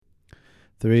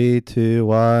Three, two,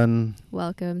 one.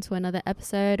 Welcome to another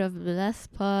episode of Bless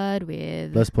Pod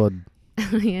with Bless Pod.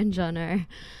 Ali and Jono.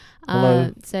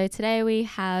 Hello. So today we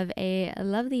have a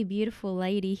lovely, beautiful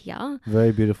lady here.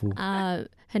 Very beautiful. Her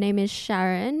name is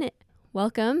Sharon.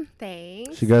 Welcome.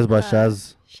 Thanks. She goes by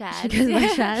Shaz. She goes by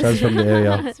Shaz. Shaz from the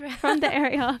area. That's right. From the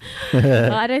area.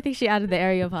 Well, I don't think she added the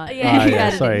area part. Yeah, yeah,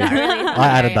 Added it. sorry. Not really. I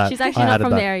added that. She's actually I not added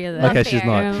from that. the area though. Okay, the she's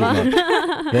not. She's area.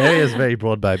 not. The area is very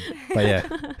broad, babe. But yeah.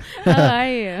 How are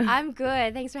you? I'm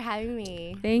good. Thanks for having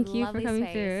me. Thank you for Lovely coming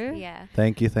space. through. Yeah.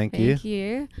 Thank you. Thank you. Thank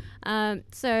you.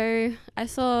 So I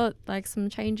saw like some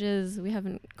changes. We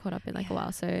haven't caught up in like a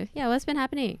while. So yeah, what's been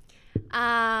happening?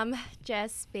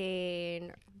 Just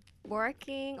been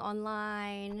working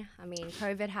online. I mean,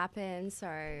 COVID happened, so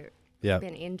Yeah.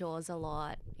 been indoors a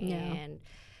lot, Yeah.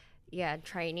 and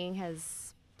training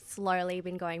has slowly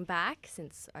been going back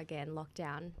since again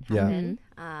lockdown Yeah. happened.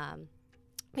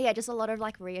 But yeah, just a lot of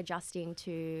like readjusting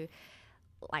to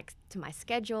my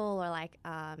schedule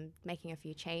or making a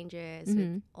few changes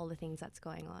with all the things that's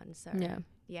going on. So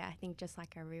Yeah. I think just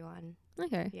like everyone.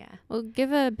 Okay. Yeah. Well,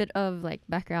 give a bit of like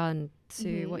background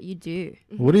to what you do.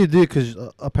 What do you do? Because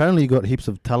apparently you got heaps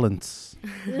of talents.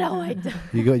 No, I don't.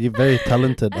 You're very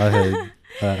talented. I heard.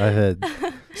 I heard.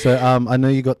 So I know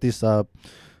you got this.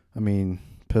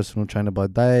 Personal trainer by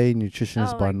day,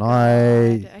 nutritionist by my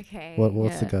night. God. Okay.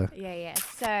 What's the go? Yeah.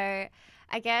 So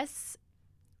I guess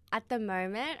at the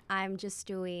moment I'm just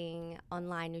doing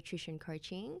online nutrition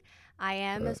coaching. I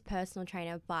am a personal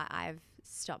trainer, but I've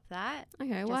stopped that.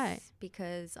 Okay. just Why?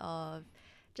 Because of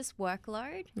just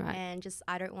workload Right. and just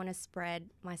I don't want to spread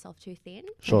myself too thin.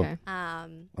 Sure. Okay.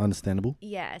 Understandable.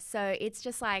 Yeah, so it's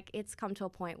just like it's come to a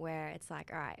point where it's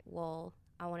like, all right, well,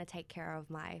 I want to take care of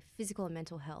my physical and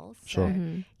mental health. Sure. So,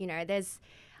 Mhm.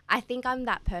 I think I'm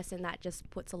that person that just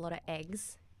puts a lot of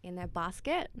eggs in their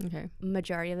basket Okay.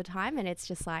 majority of the time. And it's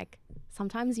just like,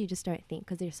 sometimes you just don't think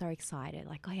because you're so excited.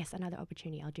 Like, oh yes, another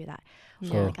opportunity, I'll do that.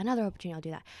 Sure. Or like another opportunity, I'll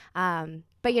do that.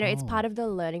 But it's part of the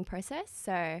learning process.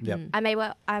 So Yep.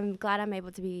 I'm glad I'm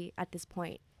able to be at this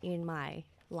point in my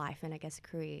life and I guess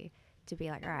career to be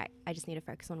like, all right, I just need to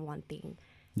focus on one thing.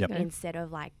 Yep. Okay. Instead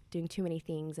of like doing too many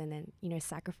things and then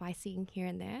sacrificing here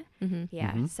and there. Mm-hmm.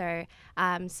 Yeah.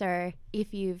 Mhm. So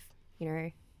if you've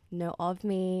know of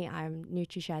me, I'm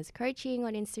NutriShaz Coaching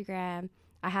on Instagram.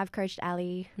 I have coached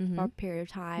Ali for a period of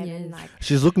time and Yes. like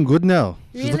She's looking good now.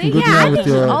 She's Really? looking good Yeah, I now think with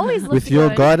she your always looks with your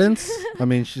good. guidance. I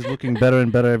mean, she's looking better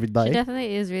and better every She day.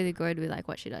 definitely is really good with like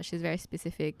what she does. She's very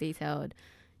specific, detailed.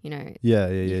 Yeah.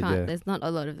 There's not a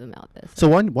lot of them out there. So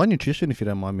why nutrition, if you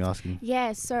don't mind me asking?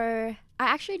 yeah, so I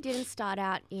actually didn't start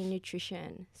out in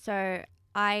nutrition. So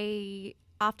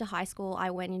after high school I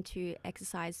went into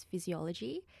exercise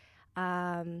physiology.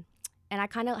 And I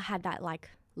kind of had that like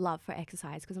love for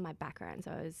exercise because of my background.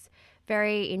 So I was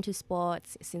very into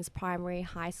sports since primary,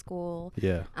 high school,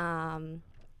 Yeah.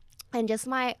 and just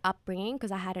my upbringing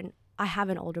because I have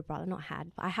an older brother,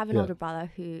 I have an Yeah. older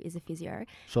brother who is a physio,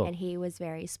 Sure. and he was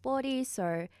very sporty.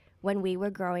 So when we were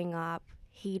growing up,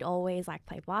 he'd always like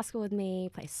play basketball with me,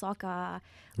 play soccer.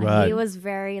 Like, Right. he was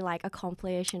very like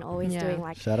accomplished and always Yeah. doing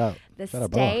like Shout out. the Shout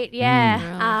out, brother.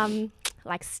 state,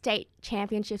 like state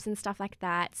championships and stuff like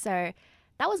that. So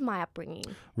that was my upbringing.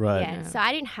 Right. Yeah. So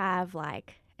I didn't have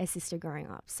like a sister growing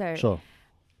up. So Sure.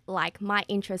 like my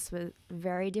interests were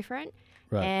very different.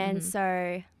 Right. And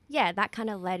so that kind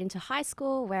of led into high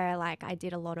school where like I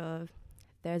did a lot of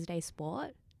Thursday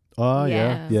sport. Oh yeah.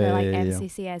 Yeah. Yeah. So like yeah.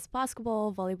 MCCS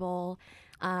basketball, volleyball.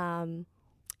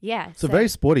 So very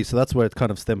sporty. So that's where it kind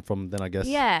of stemmed from. Then I guess.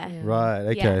 Yeah. Right.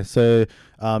 Okay. Yeah. So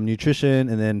nutrition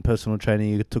and then personal training.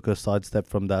 You took a sidestep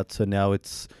from that. So now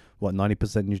it's what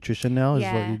 90% nutrition now is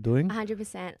what you're doing.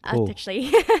 100%. Cool.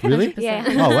 Actually. Really? Yeah.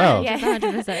 Oh wow. Yeah.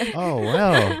 100%. Oh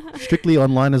wow. Strictly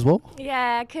online as well.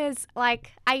 Yeah, because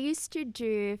like I used to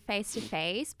do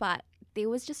face-to-face, but it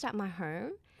was just at my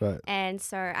home. Right. And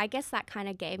so I guess that kind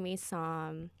of gave me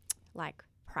some like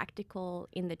practical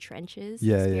in the trenches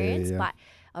Yeah, experience, yeah. but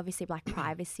obviously like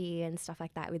privacy and stuff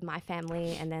like that with my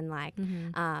family. And then like,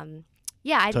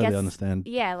 I Totally guess, understand.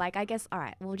 yeah, like I guess, all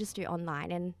right, we'll just do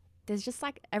online. And there's just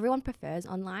like, everyone prefers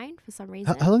online for some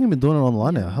reason. How long have you been doing it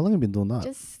online now? How long have you been doing that?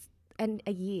 Just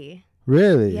a year.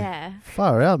 Really? Yeah.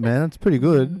 Far out, man. That's pretty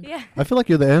good. Yeah. I feel like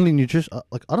you're the only nutrition.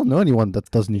 Like I don't know anyone that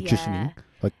does nutritioning. Yeah.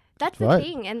 Like That's the right.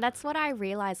 thing. And that's what I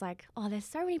realized, like, oh, there's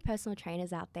so many personal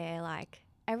trainers out there. Like,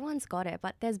 everyone's got it,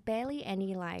 but there's barely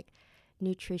any, like,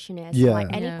 nutritionists Yeah. or, like,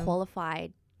 any Yeah.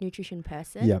 qualified nutrition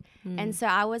person. Yep. And so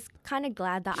I was kind of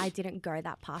glad that I didn't go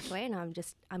that pathway and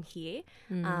I'm here.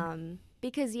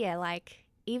 Because, yeah, like,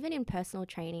 even in personal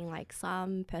training, like,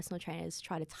 some personal trainers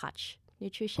try to touch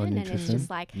nutrition, On and it's nutrition? just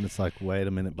like And it's like, wait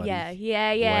a minute, buddy. yeah,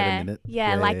 Wait a minute.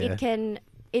 yeah. Like yeah. it can.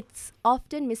 It's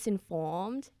often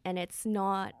misinformed, and it's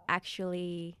not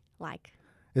actually like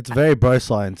It's very bro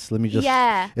science. Let me just.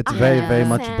 yeah. It's very, very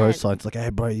much bro 100%. science. Like, hey,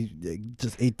 bro, you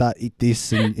just eat that, eat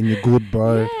this, and you're good,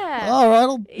 bro. Yeah. All right,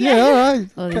 all right.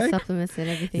 All the Okay. supplements and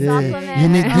everything. Yeah. Supplements. You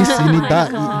need this, you Oh need my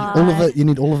that, all of God. it. You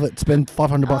need all of it. Spend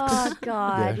 $500. Oh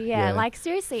God, Yeah, yeah, yeah. Like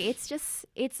seriously,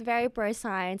 it's very pro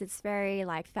science. It's very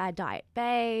like fad diet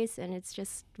based, and it's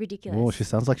just ridiculous. Oh, she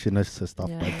sounds like she knows her stuff.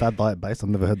 Yeah. Like fat diet based. I've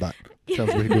never heard that.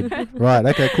 Sounds really good. Right.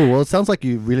 Okay. Cool. Well, it sounds like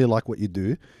you really like what you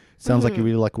do. Sounds like you Mhm.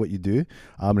 really like what you do.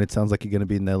 And it sounds like you're going to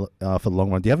be in there for the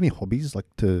long run. Do you have any hobbies like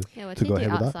to? Yeah, what To do go you do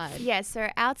ahead with that? outside? Yeah, so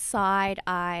outside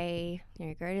I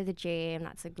go to the gym.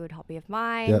 That's a good hobby of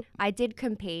mine. Yep. I did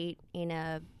compete in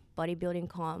a bodybuilding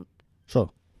comp Sure.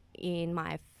 in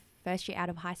my first year out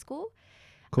of high school.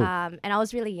 Cool. And I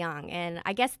was really young, and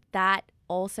I guess that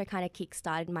also kind of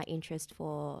kick-started my interest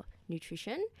for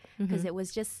nutrition because Mhm.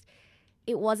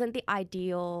 it wasn't the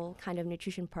ideal kind of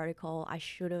nutrition protocol I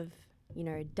should have,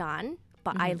 done,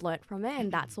 but I learnt from it, and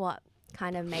that's what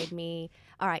kind of made me,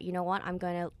 all right, you know what, I'm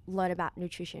going to learn about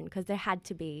nutrition because there had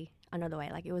to be another way.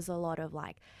 Like it was a lot of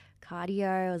like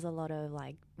cardio, it was a lot of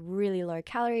like really low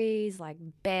calories, like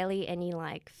barely any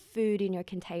like food in your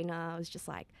container. It was just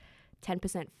like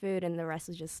 10% food and the rest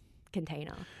was just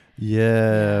container.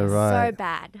 Yeah. Right. So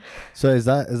bad. So is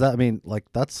that I mean, like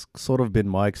that's sort of been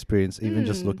my experience, even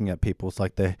just Mm. looking at people. It's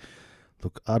like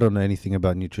look, I don't know anything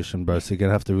about nutrition, bro, so you're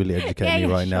gonna have to really educate Yeah, me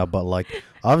yeah, right now. sure. But like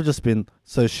I've just been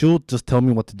she'll just tell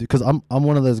me what to do because I'm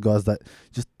one of those guys that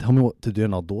just tell me what to do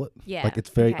and I'll do it. Yeah. Like it's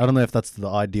very okay. I don't know if that's the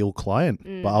ideal client,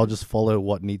 but I'll Mm. just follow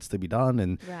what needs to be done,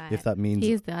 and Right. if that means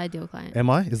He's the ideal client. am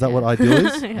I? Is that Yeah. what ideal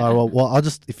is? Yeah. Well, I'll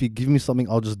just if you give me something,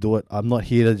 I'll just do it. I'm not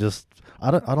here to just I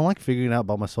don't like figuring it out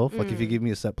by myself. Like if you Mm. give me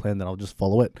a set plan, then I'll just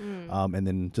follow it. Mm. And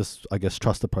then just I guess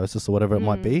trust the process or whatever it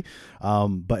might Mm. be.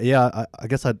 But yeah, I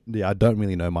guess I don't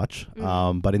really know much.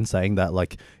 Mm. But in saying that,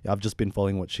 like I've just been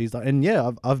following what she's done, and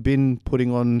yeah, I've been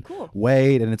putting on Cool.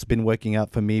 weight, and it's been working out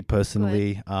for me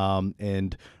personally.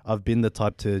 And I've been the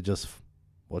type to just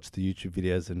watch the YouTube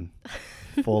videos and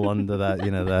fall under that,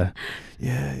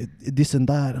 this and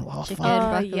that. And, oh, Chicken,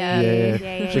 fuck. broccoli.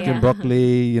 Yeah. Chicken,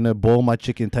 broccoli, boil my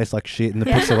chicken, tastes like shit, and the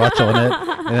put sriracha on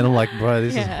it. And then I'm like, bro,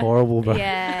 this is Yeah. horrible, bro.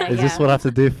 Yeah. Is this what I have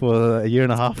to do for a year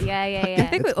and a half? Yeah, yeah, I yeah.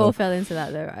 think we It's all cool. fell into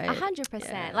that though, right? 100%.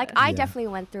 Yeah. Like I Yeah. definitely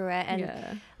went through it, and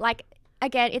yeah. like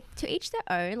again, it to each their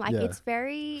own. Like Yeah. it's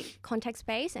very context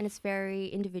based and it's very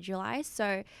individualized.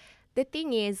 So the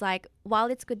thing is, like, while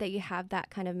it's good that you have that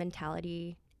kind of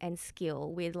mentality and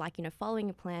skill with like following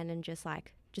a plan and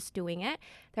just doing it,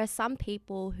 there are some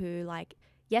people who like,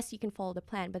 yes, you can follow the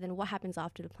plan, but then what happens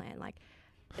after the plan? Like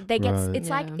they get Right.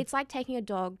 Yeah. it's like taking a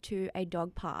dog to a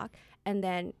dog park and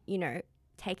then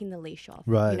taking the leash off.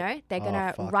 Right. They're Oh,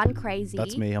 gonna fuck. run crazy.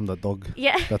 That's me. I'm the dog.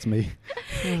 Yeah. That's me.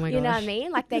 Oh my gosh. You know what I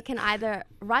mean? Like they can either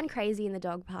run crazy in the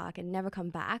dog park and never come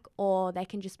back, or they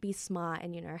can just be smart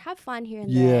and have fun here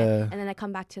and there, Yeah. and then they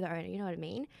come back to their owner. You know what I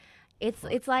mean?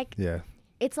 It's like Yeah.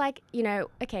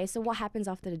 okay, so what happens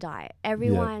after the diet?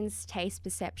 Everyone's taste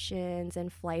perceptions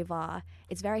and flavor,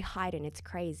 it's very heightened. It's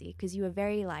crazy because you are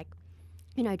very like,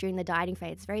 during the dieting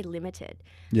phase, it's very limited.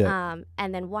 Yeah.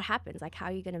 And then what happens? Like, how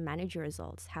are you going to manage your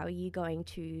results? How are you going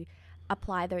to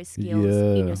apply those skills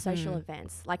in Yeah. your social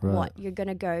events? Like, Right. what? You're going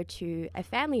to go to a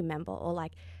family member or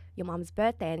like your mom's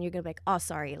birthday and you're going to be like, oh,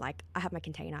 sorry, like, I have my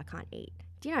container, I can't eat.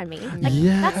 Do you know what I mean? Like,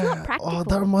 yeah. that's not practical. Oh,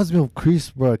 that reminds me of Chris,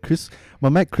 bro. My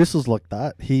mate Chris was like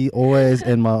that. He always,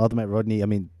 and my other mate Rodney, I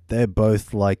mean, they're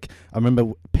both like, I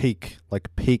remember peak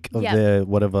of Yeah. their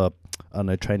whatever, I don't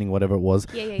know, training, whatever it was.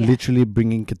 Yeah. Literally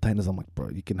bringing containers. I'm like, bro,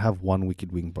 you can have one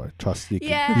wicked wing, bro. Trust you.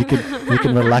 Yeah. You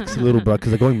can relax a little, bro, because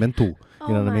they're going mental. Oh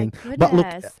You know what I my mean? But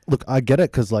goodness. look, I get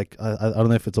it because like I don't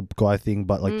know if it's a guy thing,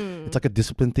 but like it's like a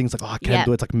discipline thing. It's like, oh, I can't Yeah.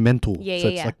 do it. It's like mental. Yeah, so yeah,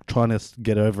 it's yeah. like trying to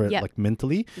get over it Yep. like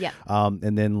mentally. Yep.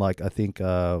 And then like I think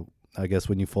I guess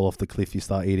when you fall off the cliff, you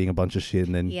start eating a bunch of shit,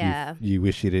 and then Yeah. you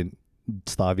wish you didn't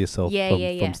starve yourself Yeah, from, yeah,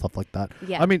 yeah. from stuff like that.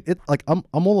 Yeah. I mean, it like I'm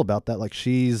all about that. Like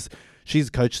she's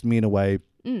coached me in a way.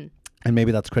 And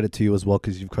maybe that's credit to you as well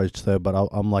because you've coached her. But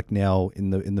I'm like now in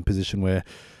the position where,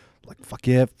 like, fuck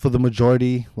yeah, for the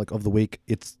majority like of the week,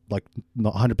 it's like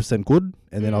not 100% good.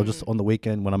 And then I'll just on the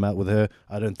weekend when I'm out with her,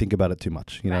 I don't think about it too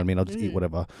much. You know what I Right. mean? I'll just eat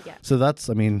whatever. Yeah. So that's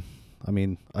I mean,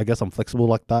 I guess I'm flexible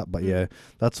like that. But yeah,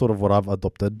 that's sort of what I've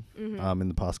adopted in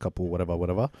the past couple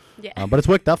whatever. Yeah. But it's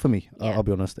worked out for me. Yeah. I'll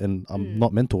be honest. And I'm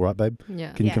not mental, right, babe?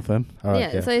 Yeah. Can you Yeah. confirm? All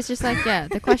right. yeah. So it's just like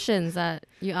the questions that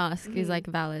you ask is like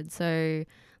valid. So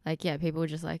like, yeah, people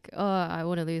just like, oh, I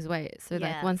want to lose weight. So like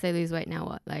Yeah. once they lose weight, now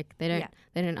what? Like they don't Yeah.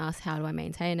 they don't ask how do I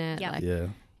maintain it. Yeah. Like Yeah.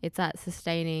 it's that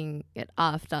sustaining it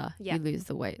after Yeah. you lose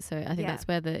the weight. So I think Yeah. that's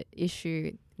where the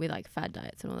issue with like fad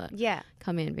diets and all that Yeah.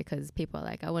 come in, because people are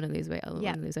like, I want to lose weight, I want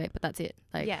Yeah. to lose weight, but that's it.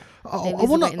 Like Yeah. I They lose the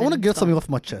want weight to. and I want to then get it's something gone. off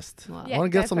my chest. wow. Yeah. I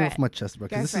want to go get something for off it. my chest, bro.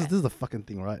 Go Because for this it. is the fucking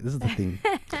thing, right? This is the thing.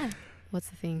 What's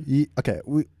the thing? Okay,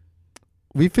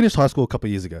 we finished high school a couple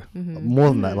of years ago. Mm-hmm. More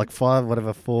than that, Mhm. like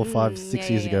 4, 5, 6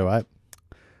 yeah, years yeah, ago, yeah. right?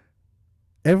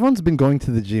 Everyone's been going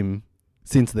to the gym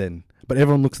since then, but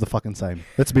everyone looks the fucking same.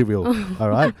 Let's be real, all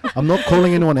right? I'm not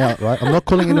calling anyone out, right? I'm not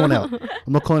calling anyone out.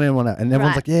 I'm not calling anyone out. And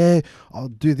everyone's Right. like, yeah, I'll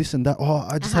do this and that. Oh,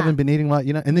 I just Uh-huh. haven't been eating right,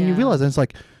 you know? And then you Yeah. realize, and it's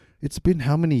like, it's been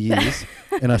how many years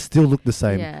and I still look the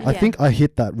same. Yeah. I Yeah. think I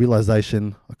hit that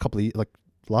realization a couple of years, like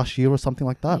last year or something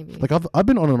like that. Maybe. Like I've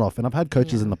been on and off, and I've had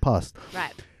coaches Yeah. in the past.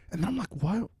 Right. And I'm like,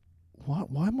 why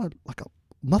am I like,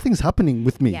 nothing's happening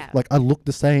with me. Yeah. Like I look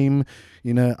the same,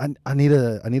 you know, I need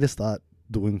to start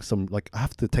doing some, like, I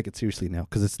have to take it seriously now,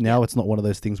 because it's not one of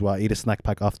those things where I eat a snack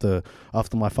pack after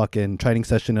my fucking training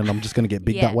session and I'm just going to get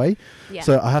big Yeah. that way. Yeah.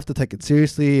 So I have to take it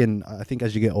seriously. And I think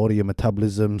as you get older, your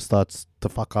metabolism starts to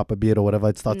fuck up a bit or whatever.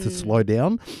 It starts to Mm. slow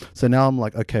down. So now I'm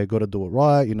like, okay, got to do it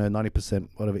right. You know, 90%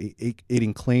 whatever,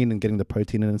 eating clean and getting the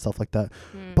protein in and stuff like that.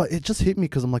 Mm. But it just hit me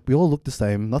because I'm like, we all look the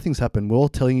same. Nothing's happened. We're all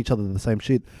telling each other the same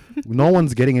shit. No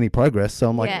one's getting any progress. So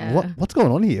I'm like, Yeah. what's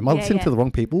going on here? Am I Yeah, listening yeah. to the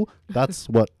wrong people?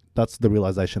 That's the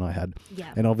realization I had.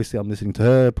 Yeah. And obviously I'm listening to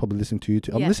her, probably listening to you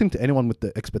too. I'm Yeah. listening to anyone with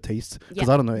the expertise, because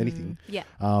Yeah. I don't know anything. Yeah.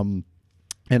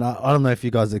 And I don't know if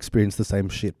you guys experience the same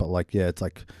shit, but like, yeah, it's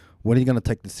like, when are you going to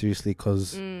take this seriously?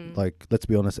 Because Mm. like, let's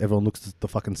be honest, everyone looks the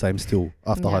fucking same still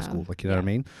after high Yeah. school. Like, you know Yeah. what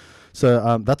I mean?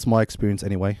 So that's my experience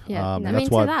anyway. Yeah, And I that's mean,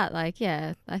 why to that, like,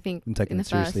 yeah, I think I've been taking in the it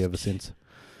seriously first ever since.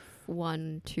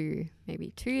 1, 2,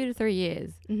 maybe 2 to 3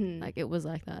 years, Mhm. like it was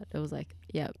like that. It was like,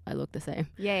 yeah, I look the same.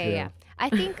 Yeah, Yeah. yeah. I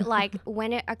think like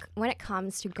when it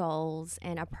comes to goals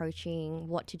and approaching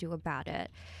what to do about it,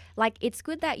 like it's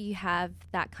good that you have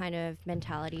that kind of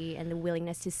mentality and the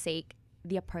willingness to seek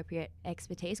the appropriate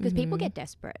expertise, because people Mhm. get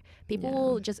desperate. People Yeah.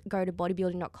 will just go to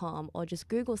bodybuilding.com or just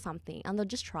Google something and they'll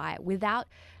just try it without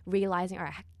realizing, all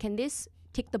right, can this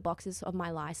tick the boxes of my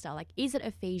lifestyle? Like, is it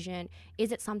efficient?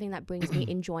 Is it something that brings me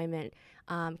enjoyment?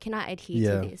 Can I adhere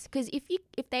Yeah. to this? Because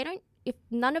if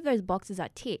none of those boxes are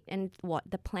ticked, and what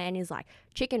the plan is like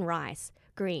chicken, rice,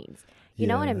 greens, you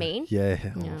know what I Yeah. mean? Yeah.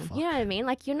 Oh, Yeah. fuck. You know what I mean?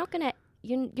 Like you're not gonna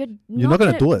you're not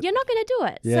gonna do it. You're not gonna do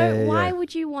it. Yeah, so yeah, why yeah.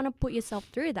 would you want to put yourself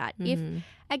through that? If Mhm.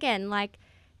 again, like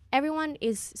everyone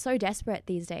is so desperate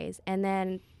these days, and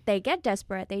then they get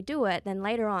desperate, they do it, then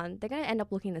later on they're going to end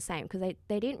up looking the same, because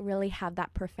they didn't really have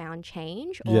that profound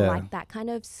change or Yeah. like that kind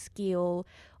of skill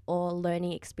or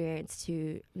learning experience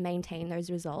to maintain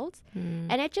those results. Mm.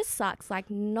 And it just sucks. Like,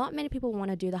 not many people want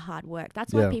to do the hard work.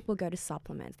 That's why Yeah. people go to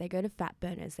supplements. They go to fat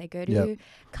burners. They go to Yep.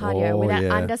 cardio Oh, without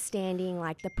yeah. understanding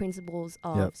like the principles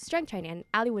of Yep. strength training. And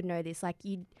Ali would know this.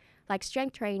 Like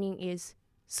strength training is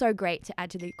so great to add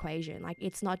to the equation. Like,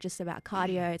 it's not just about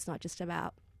cardio. It's not just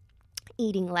about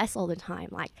eating less all the time.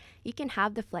 Like, you can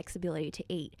have the flexibility to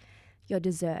eat your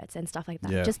desserts and stuff like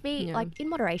that. Yeah. Just be Yeah. like in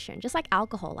moderation, just like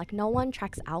alcohol. Like, no one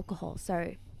tracks alcohol.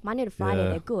 So Monday to Friday, Yeah.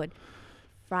 they're good.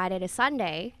 Friday to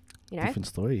Sunday, you know, Different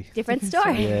story. different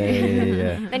story. Yeah, yeah,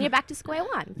 yeah. Then you're back to square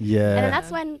one. Yeah. And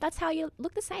then that's how you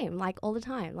look the same, like all the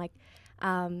time. Like,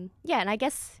 yeah, and I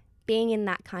guess being in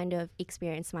that kind of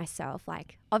experience myself,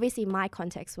 like obviously my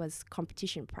context was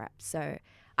competition prep. So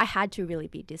I had to really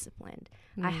be disciplined.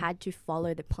 I Mm. had to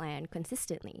follow the plan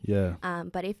consistently. Yeah.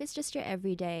 But if it's just your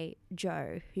everyday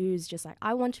Joe who's just like,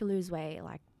 I want to lose weight,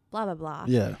 like blah, blah, blah,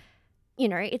 Yeah. you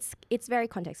know, it's very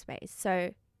context based.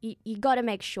 So you got to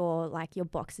make sure like your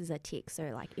boxes are ticked.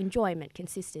 So like enjoyment,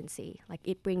 consistency, like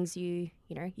it brings you,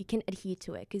 you know, you can adhere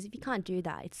to it. Because if you can't do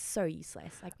that, it's so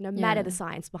useless. Like no matter Yeah. the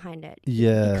science behind it,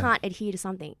 Yeah. you can't adhere to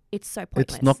something. It's so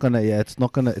pointless. It's not gonna. Yeah. It's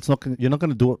not gonna. You're not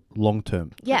gonna do it long term.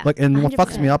 Yeah. Like, and what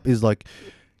fucks me 100%. up is like,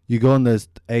 you go on those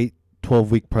 8,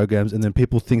 12-week programs, and then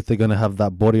people think they're gonna have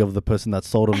that body of the person that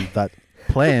sold them that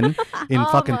plan in Oh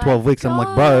fucking my 12 weeks. And I'm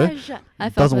like, bro, gosh. I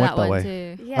felt doesn't for work that that one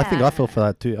way. too. Yeah. I think I fell for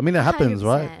that too. I mean, it happens,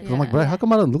 right? 100%. 'Cause I'm like, bro, Yeah. how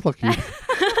come I don't look like you?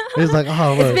 He's like,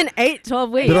 oh, bro. It's been 8, 12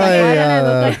 weeks. Did Like, I, why don't I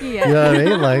look like you you yet? know what I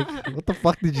mean? Like, what the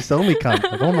fuck did you sell me, cunt?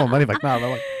 Like, I want my money back. Nah,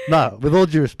 like, nah, with all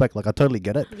due respect, like, I totally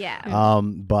get it. Yeah.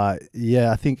 But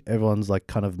yeah, I think everyone's like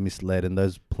kind of misled, and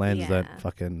those plans don't Yeah.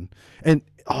 fucking. And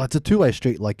it's a two-way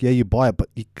street. Like, yeah, you buy it, but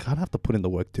you kind of have to put in the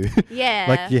work too. Yeah.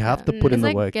 Like, you have to put in It's the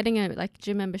like work. getting a like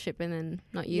gym membership and then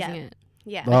not Yeah. using it.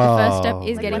 Yeah. Like the first step Oh,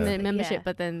 is Like, getting what's the the- membership, yeah.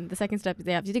 but then the second step is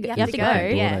you have to go. You You have have to to go, go.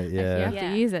 Doing yeah. it, Like, yeah. you have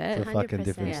Yeah. to use It's it. a fucking 100%.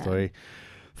 different Yeah. story.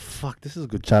 Fuck, this is a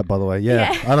good chat, by the way.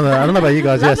 Yeah. Yeah. I don't know about you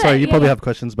guys. Yeah, Love sorry, it, you probably yeah. have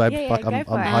questions, babe. Yeah, Fuck, go I'm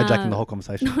for it. hijacking the whole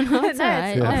conversation. No, it's No, alright.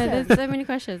 it's No, awesome. there's so many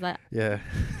questions. Like, Yeah.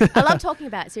 I love talking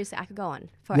about it. Seriously, I could go on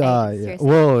for Yeah, ages. yeah. Seriously.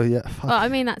 Well, yeah. Fuck. well, I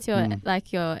mean, that's your Mm.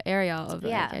 like your area of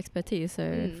Yeah. like expertise. So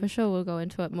Mm. for sure, we'll go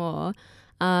into it more.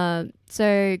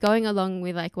 So going along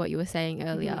with like what you were saying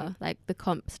earlier, Mhm. like the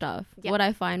comp stuff. Yep. What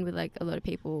I find with like a lot of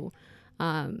people,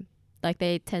 like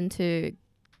they tend to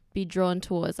be drawn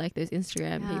towards like those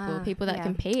Instagram people that yeah.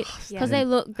 compete Yeah. because they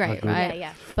look great, agree. right?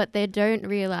 Yeah, But they don't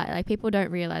realize, like people don't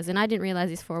realize, and I didn't realize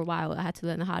this for a while. I had to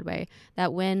learn the hard way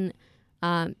that when,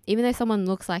 even though someone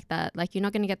looks like that, like you're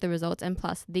not going to get the results. And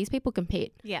plus, these people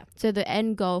compete. yeah. So the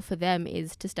end goal for them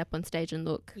is to step on stage and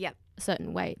look Yep. a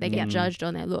certain way. They Yep. get judged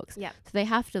on their looks. Yep. So they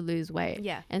have to lose weight.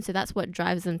 Yeah. And so that's what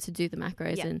drives them to do the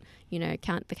macros Yep. and, you know,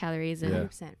 count the calories and, Yeah.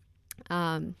 100%.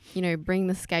 you know, bring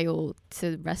the scale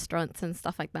to restaurants and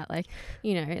stuff like that. Like,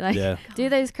 you know, like Yeah. do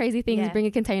those crazy things, Yeah. bring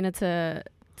a container to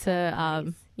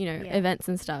Nice. you know, Yeah. events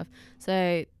and stuff.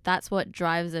 So that's what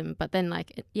drives them. But then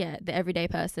like, yeah, the everyday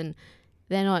person,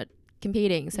 they're not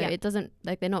competing. So Yeah. it doesn't,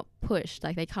 like they're not pushed.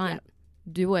 Like they can't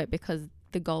do it because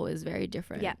the goal is very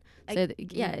different. Yeah. So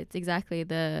it's exactly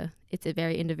it's a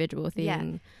very individual Yeah.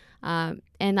 thing.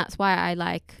 And that's why I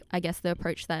like, I guess, the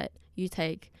approach that you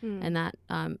take Mm. and that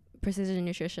Precision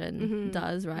Nutrition Mhm.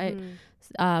 does, right?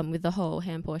 Mhm. With the whole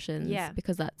hand portions, Yeah.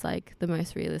 because that's like the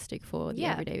most realistic for the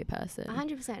Yeah. everyday person.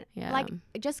 100%. Yeah. Like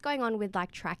just going on with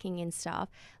like tracking and stuff,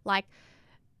 like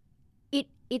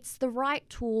it's the right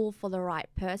tool for the right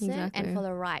person Exactly. and for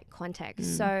the right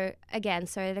context. Mm. So again,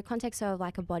 so the context of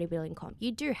like a bodybuilding comp,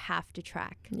 you do have to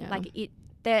track. Yeah. Like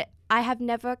I have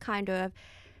never kind of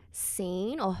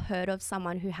seen or heard of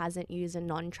someone who hasn't used a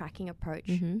non-tracking approach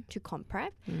Mhm. to comp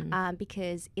prep, Mm.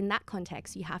 because in that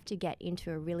context you have to get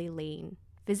into a really lean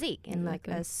physique and like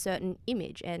Exactly. a certain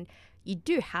image, and you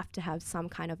do have to have some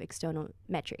kind of external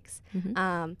metrics.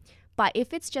 Mhm. But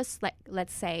if it's just like,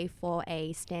 let's say for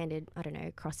a standard, I don't know,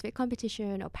 CrossFit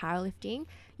competition or powerlifting,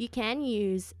 you can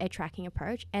use a tracking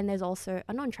approach, and there's also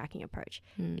a non-tracking approach.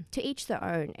 Mm. To each their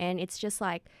own. And it's just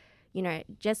like, you know,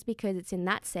 just because it's in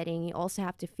that setting, you also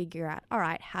have to figure out, all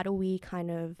right, how do we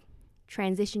kind of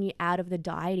transition you out of the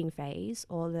dieting phase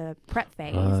or the prep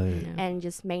phase Right. Yeah. and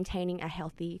just maintaining a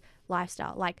healthy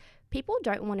lifestyle. Like, people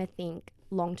don't want to think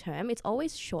long term. It's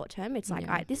always short term. It's like, Yeah.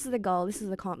 all right, this is the goal, this is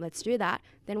the comp, let's do that.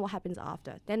 Then what happens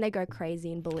after? Then they go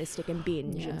crazy and ballistic and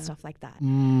binge Yeah. and stuff like that.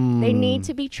 Mm. They need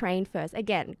to be trained first.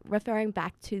 Again, referring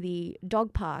back to the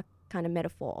dog park kind of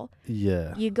metaphor,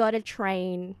 Yeah. you got to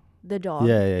train the dog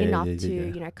Yeah, yeah, yeah, enough yeah, to,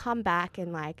 yeah. you know, come back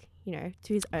and like, you know,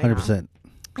 to his owner 100%.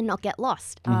 and not get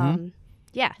lost. Mhm.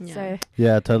 Yeah, Yeah. so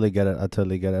Yeah, I totally get it.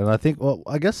 And I think, well,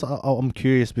 I guess I'm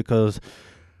curious because,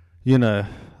 you know,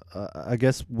 I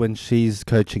guess when she's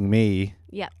coaching me,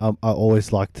 yeah, I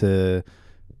always like to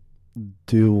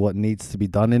do what needs to be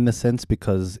done in a sense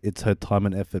because it's her time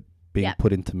and effort being Yeah.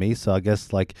 put into me. So I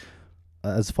guess like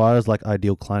as far as like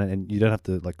ideal client, and you don't have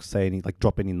to like say any, like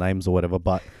drop any names or whatever,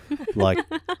 but like,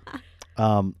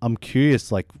 I'm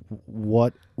curious, like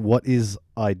what is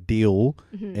ideal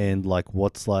Mhm. and like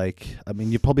what's like, I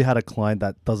mean, you probably had a client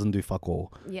that doesn't do fuck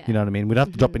all. yeah, You know what I mean? We don't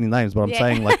have to drop Mhm. any names, but I'm Yeah.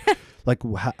 saying like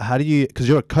how do you, because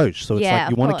you're a coach, so it's Yeah, like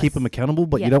you of want to keep course. them accountable,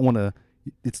 but Yeah. you don't want to,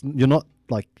 you're not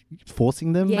like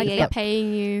forcing them. Yeah, Like yeah, they're But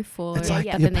paying you for it's it, like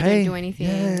yeah, but you're then they paying. don't do anything.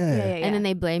 Yeah. Yeah. And then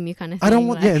they blame you kind of thing. I don't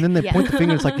want, yeah, and then they Yeah. point the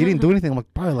finger. It's like you didn't do anything. I'm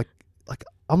like, bro, like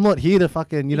I'm not here to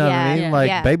fucking, you know what I Yeah, mean? yeah, Like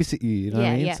yeah. babysit you. You know what I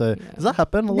Yeah, mean? yeah. So Yeah. does that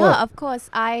happen a No, lot? of course.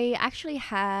 I actually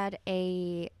had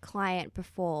a client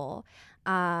before.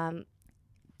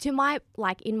 To my,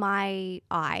 like, in my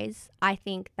eyes, I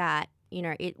think that, you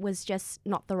know, it was just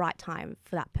not the right time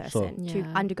for that person to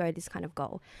Yeah. undergo this kind of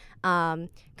goal.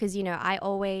 Because, you know, I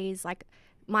always, like,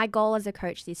 my goal as a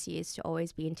coach this year is to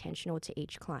always be intentional to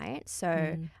each client.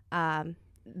 So, Mm.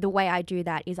 the way I do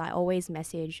that is I always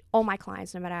message all my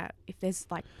clients, no matter if there's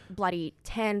like bloody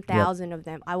 10,000 of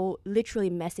them, I will literally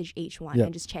message each one Yep.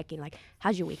 and just check in, like,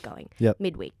 how's your week going? Yep.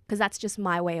 Midweek. Because that's just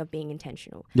my way of being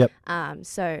intentional. Yep.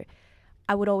 So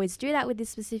I would always do that with this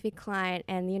specific client.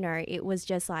 And, you know, it was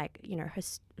just like, you know,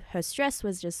 her stress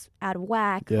was just out of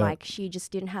whack. Yeah. Like, she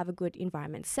just didn't have a good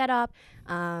environment set up.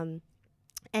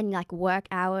 And like work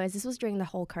hours. This was during the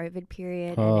whole COVID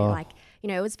period, and Oh. like, you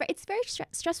know, it's very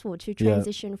stressful to Yeah.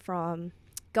 transition from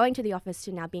going to the office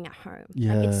to now being at home. Like,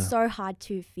 Yeah. it's so hard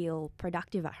to feel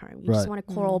productive at home. You Right. just want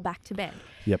to crawl back to bed.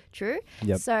 Yep. True.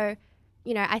 Yep. So,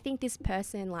 you know, I think this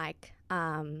person, like,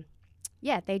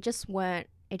 they just weren't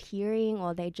adhering,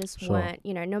 or they just Sure. weren't,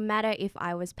 you know, no matter if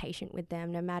I was patient with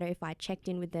them, no matter if I checked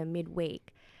in with them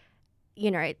midweek,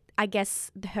 I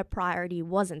guess her priority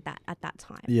wasn't that at that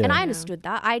time. Yeah. And I Yeah. understood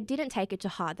that. I didn't take it to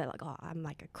heart that like, oh, I'm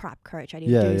like a crap coach. I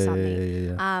didn't Yeah, do yeah, something.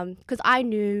 yeah. Because I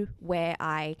knew where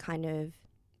I kind of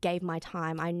gave my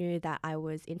time. I knew that I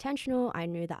was intentional. I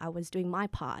knew that I was doing my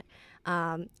part.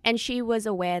 And she was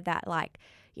aware that like,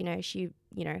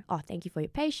 oh, thank you for your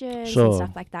patience Sure. and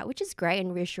stuff like that, which is great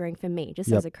and reassuring for me just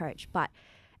Yep. as a coach. But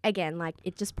again, like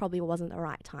it just probably wasn't the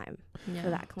right time Yeah. for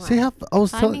that client. See how I was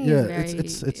Timing telling is yeah, very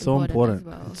it's so important important. as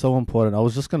well. It's so important. I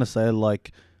was just gonna say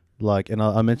like, and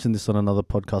I mentioned this on another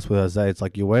podcast with Jose. It's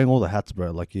like you're wearing all the hats, bro.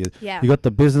 Like you Yeah. got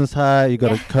the business hat, you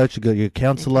got Yeah. a coach, you got your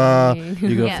counselor, Accounting.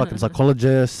 you got Yeah. a fucking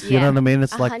psychologist. You Yeah. know what I mean?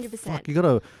 It's like 100%. fuck, you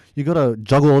gotta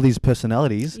juggle all these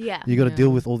personalities. Yeah. You got to Yeah. deal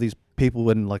with all these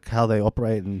people and like how they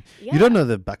operate, and Yeah. you don't know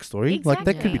their backstory. Like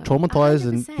they could be Exactly. traumatized,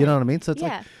 and you 100%. know what I mean. So it's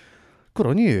like Yeah. good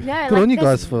on you. No, Good like on you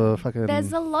there's- guys for fucking.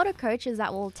 There's a lot of coaches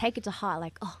that will take it to heart,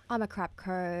 like, oh, I'm a crap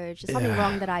coach. There's something Yeah.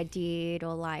 wrong that I did,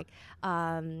 or like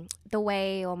the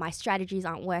way or my strategies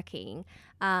aren't working.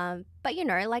 But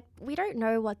like we don't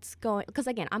know what's going. Because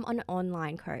again, I'm an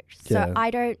online coach, so Yeah. I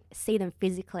don't see them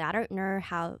physically. I don't know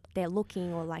how they're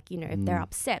looking, or like if they're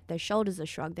upset, their shoulders are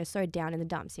shrugged, they're so down in the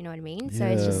dumps. You know what I mean? So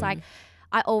it's just Yeah. like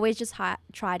I always just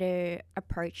try to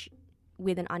approach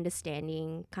with an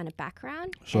understanding kind of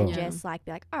background Sure. and Yeah. just like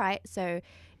be like, all right, so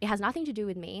it has nothing to do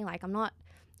with me. Like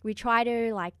we try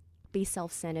to like be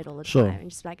self-centered all the Sure. time and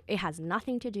just like, it has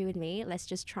nothing to do with me. Let's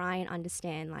just try and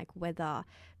understand like whether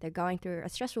they're going through a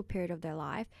stressful period of their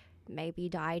life. Maybe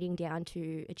dieting down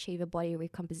to achieve a body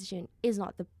recomposition is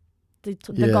not the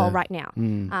Yeah. goal right now.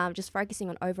 Mm. Just focusing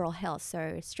on overall health.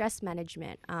 So stress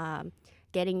management,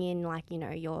 getting in like,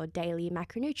 your daily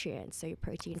macronutrients. So your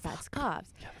protein, fats, carbs.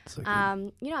 Yeah, that's so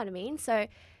good. You know what I mean? So,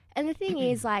 and the thing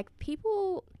is like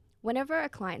people, whenever a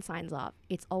client signs up,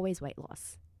 it's always weight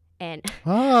loss. And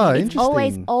Ah, it's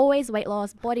interesting. always weight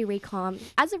loss, body recom.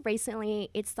 As of recently,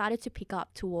 it started to pick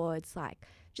up towards like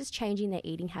just changing their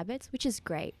eating habits, which is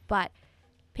great. But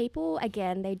people,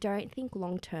 again, they don't think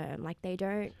long term. Like they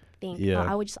don't think,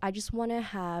 Yeah. I just want to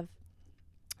have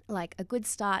like a good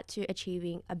start to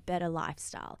achieving a better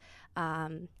lifestyle,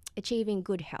 achieving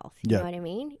good health. You Yeah. know what I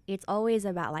mean? It's always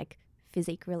about like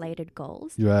physique related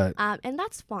goals. You're right. And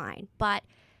that's fine. But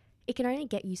it can only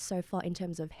get you so far in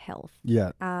terms of health.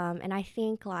 Yeah. And I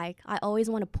think like I always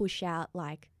want to push out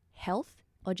like health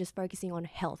or just focusing on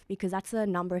health, because that's a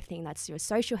number of things. That's your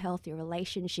social health, your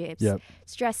relationships, Yep.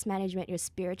 stress management, your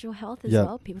spiritual health as Yep.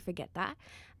 well. People forget that.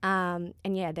 And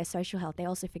yeah, their social health, they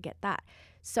also forget that.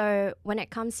 So when it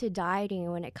comes to dieting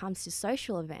and when it comes to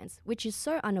social events, which is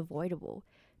so unavoidable,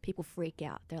 people freak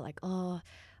out. They're like, oh,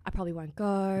 I probably won't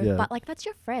go. Yeah. But like that's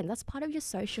your friend. That's part of your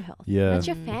social health. Yeah. That's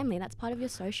your family. That's part of your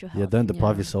social health. Yeah. Don't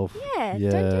deprive Yeah. yourself. Yeah, Yeah.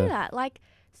 don't do that. Like,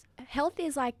 health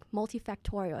is like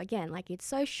multifactorial. Again, like it's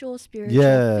social, spiritual,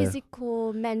 Yeah.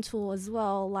 physical, mental as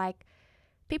well. Like,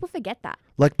 people forget that.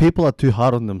 Like people are too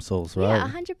hard on themselves, right? Yeah,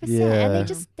 100%. And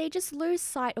Yeah. they just lose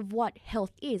sight of what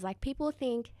health is. Like, people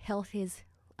think health is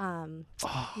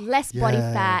less body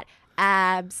yeah. fat,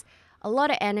 abs, a lot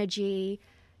of energy.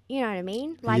 You know what I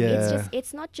mean? Like Yeah.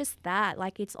 it's not just that.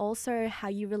 Like it's also how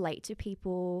you relate to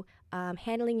people,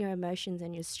 handling your emotions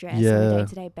and your stress on Yeah. a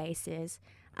day-to-day basis.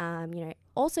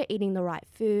 Also eating the right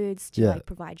foods to Yeah. like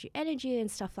provide you energy and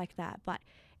stuff like that. But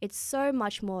it's so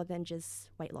much more than just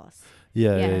weight loss.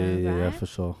 Yeah, Yeah, yeah, right? for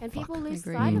sure. And Fuck. people lose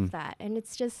Agree. sight Mm. of that. And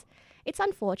it's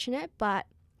unfortunate, but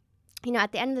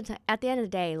at the end of the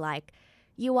day, like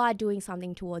you are doing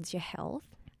something towards your health.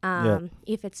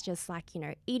 If it's just like,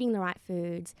 eating the right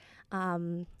foods,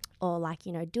 or like,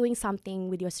 doing something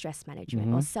with your stress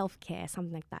management or self-care,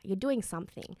 something like that. You're doing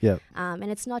something. Yeah. And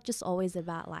it's not just always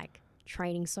about like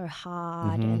training so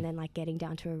hard and then like getting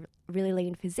down to a really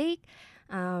lean physique.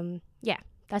 Yeah,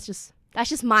 that's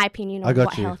just my opinion I on got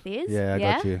what you. health is. Yeah, I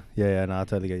got you. Yeah, no, I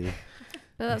totally get you.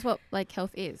 But that's what like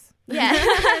health is. Yeah.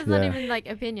 It's not Yeah. even like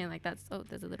opinion. Like that's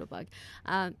there's a little bug.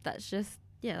 That's just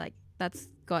like that's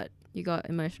you got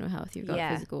emotional health. You've got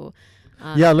Yeah. physical.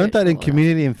 Yeah, I learned that in spiritual,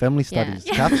 community and family Yeah. studies.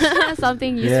 Caps.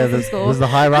 something useful Yeah, from there's school. the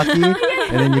hierarchy,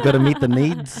 and then you got to meet the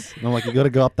needs. And I'm like, you got to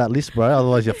go up that list, bro.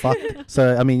 Otherwise, you're fucked.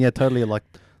 So, I mean, yeah, totally. Like,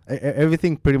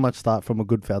 everything pretty much start from a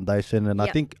good foundation. And I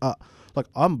Yep. think, like,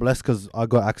 I'm blessed because I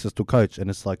got access to a coach, and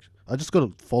it's like I just got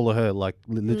to follow her, like,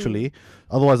 literally.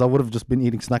 Otherwise, I would have just been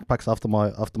eating snack packs after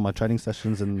my training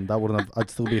sessions, and that wouldn't have. I'd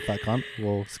still be a fat cunt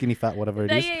or skinny fat, whatever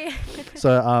it is. Yeah.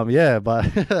 So, yeah, but.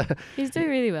 He's doing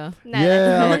really well. No,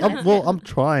 Yeah, that's- like, I'm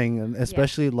trying, and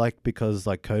especially like because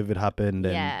like COVID happened,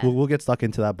 and Yeah. we'll get stuck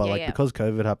into that. But Yeah, like yeah. because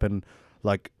COVID happened,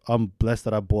 like I'm blessed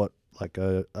that I bought like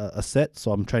a set,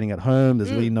 so I'm training at home.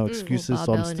 There's really no excuses, so I'm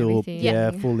Barbell and still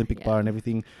everything. full Olympic Yeah. bar and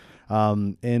everything.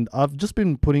 And I've just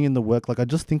been putting in the work. Like I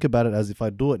just think about it as if I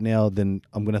do it now, then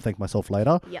I'm going to thank myself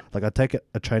later. Yep. Like I take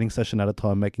a training session at a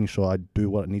time, making sure I do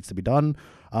what needs to be done.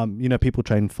 People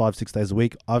train 5-6 days a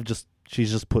week. She's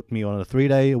just put me on a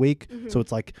 3-day a week. So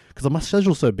it's like, because my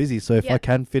schedule's so busy. So if I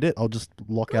can fit it, I'll just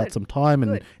lock out some time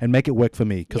and make it work for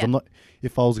me. Because I'm not,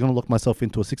 if I was going to lock myself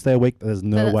into a 6-day a week, there's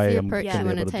no But way that's I'm the going approach to you be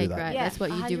want able to to do take, that. right? Yeah, That's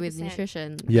what you do with 100%.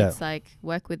 nutrition. Yeah. It's like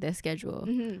work with their schedule,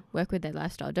 Mm-hmm. work with their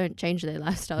lifestyle. Don't change their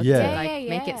lifestyle Yeah. to Yeah, like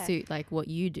make it yeah. suit like what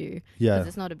you do. Yeah. Because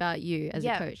it's not about you as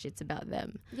Yeah. a coach, it's about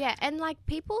them. Yeah, and like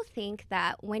people think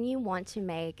that when you want to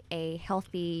make a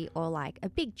healthy or like a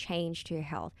big change to your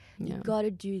health, Yeah. you got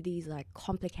to do these like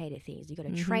complicated things. You got to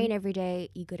Mhm. train every day.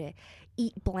 You got to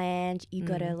eat bland. You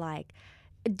got to Mm. like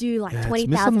do like Yeah, it's 20,000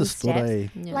 misunderstood,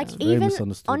 steps. Yeah. Like It's very even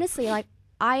misunderstood. honestly, like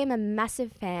I am a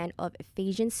massive fan of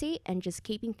efficiency and just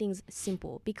keeping things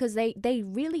simple because they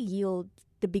really yield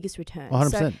the biggest returns.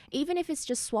 100%. So even if it's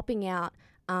just swapping out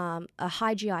a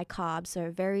high GI carb, so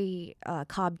very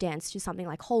carb dense, to something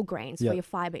like whole grains Yeah. for your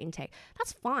fiber intake,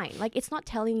 that's fine. Like it's not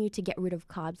telling you to get rid of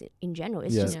carbs in general.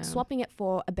 It's Yeah. just Yeah. swapping it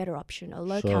for a better option, a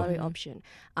low Sure. calorie Mhm. option,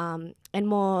 and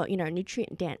more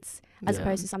nutrient dense as Yeah.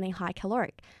 opposed to something high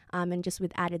caloric, and just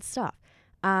with added stuff.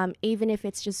 Even if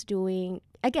it's just doing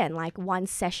again like one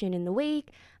session in the week.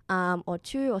 Or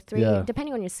 2 or 3, Yeah.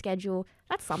 depending on your schedule,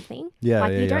 that's something. Yeah,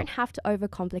 like yeah, you yeah. don't have to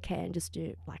overcomplicate and just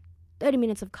do like 30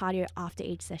 minutes of cardio after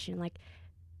each session. Like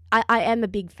I am a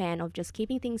big fan of just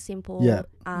keeping things simple, Yeah.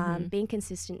 Mhm. being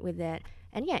consistent with it.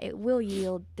 And yeah, it will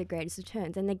yield the greatest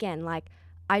returns. And again, like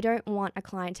I don't want a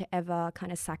client to ever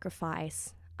kind of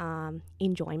sacrifice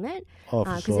enjoyment. Oh,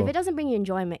 for Because sure. if it doesn't bring you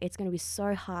enjoyment, it's going to be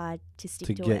so hard to stick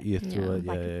to to get it. you through it.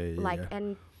 Yeah. Yeah.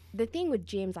 And the thing with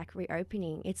gyms like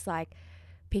reopening, it's like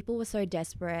people were so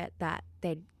desperate that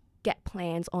they'd get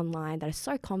plans online that are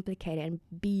so complicated and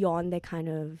beyond their kind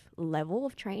of level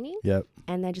of training, Yep.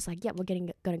 and they're just like, yeah, we're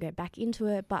gonna go back into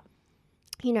it. But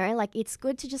like it's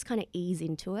good to just kind of ease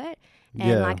into it. And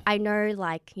Yeah. like I know,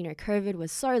 like COVID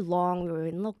was so long, we were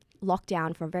in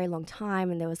lockdown for a very long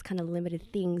time, and there was kind of limited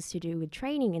things to do with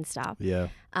training and stuff. Yeah.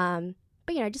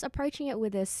 But just approaching it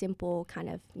with a simple kind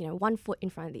of one foot in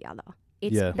front of the other.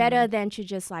 It's Yeah. better than to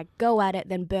just like go at it,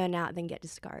 then burn out, then get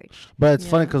discouraged. But it's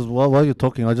funny Yeah. because while you're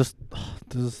talking,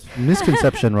 there's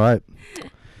misconception, right?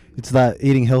 It's that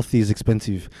eating healthy is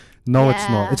expensive. No, it's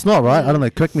not. Yeah. It's not, right? I don't know.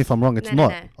 Correct me if I'm wrong. It's No,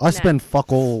 not. no, I no. spend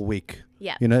fuck all week.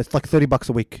 Yeah. It's like $30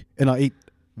 a week, and I eat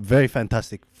very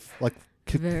fantastic, like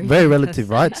Very very relative,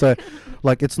 right? So,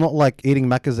 like, it's not like eating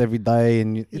Macca's every day,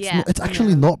 and it's Yeah. not, it's actually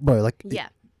Yeah. not, bro. Like, Yeah.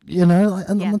 and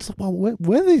Yeah. I'm just like, well,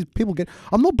 where do these people get?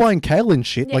 I'm not buying kale and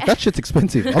shit. Like Yeah. that shit's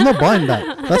expensive. I'm not buying that.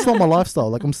 That's not my lifestyle.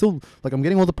 Like I'm still like I'm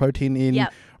getting all the protein in.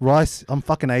 Yep. Rice. I'm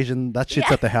fucking Asian. That shit's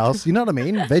Yeah. at the house. You know what I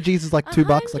mean? Veggies is like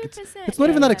 $2. Like it's 100%. not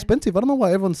even Yeah, that yeah. expensive. I don't know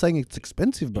why everyone's saying it's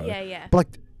expensive, bro. Yeah. But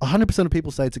like 100% of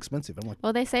people say it's expensive. I'm like,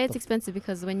 Well, they say it's expensive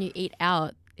because when you eat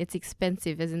out, it's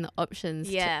expensive as in the options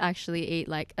Yeah. to actually eat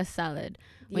like a salad.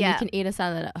 When Yeah. you can eat a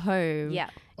salad at home. Yeah.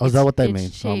 oh, is that what they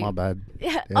it's mean? Oh, my cheap. bad.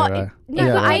 Yeah. Yeah, Oh, right. no,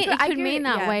 Yeah, but right. It I could agree mean with-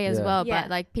 that yeah. way as Yeah. well, Yeah.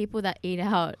 but like people that eat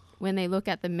out, when they look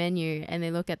at the menu and they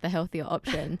look at the healthier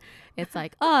option, it's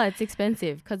like, oh, it's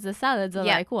expensive because the salads are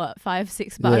Yeah. like what,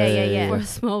 $5-6 Yeah. for a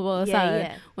small bowl of Yeah, salad.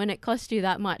 yeah. When it costs you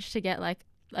that much to get like,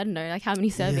 I don't know, like how many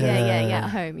servings Yeah. at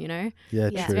home, Yeah, Yeah.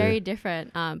 true. It's very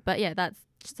different. But yeah, that's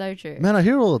so true. Man, I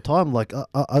hear it all the time. Like,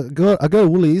 I go to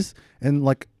Woolies and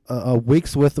like a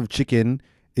week's worth of chicken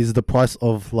is the price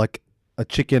of like a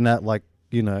chicken at like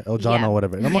El Jana Yeah. or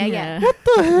whatever. And I'm Yeah, like, yeah. what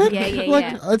the heck? Yeah,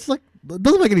 like, it's like it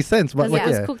doesn't make any sense. But Because like, it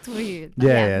was yeah, cooked for you. Yeah, That's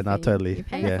yeah, the no, thing. totally. You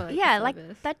pay Yeah. for, Yeah, the like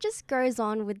service. that just goes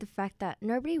on with the fact that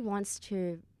nobody wants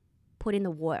to put in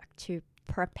the work to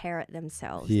prepare it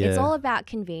themselves. It's Yeah. all about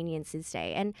convenience this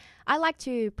day. And I like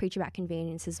to preach about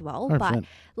convenience as well. But 100%.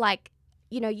 like,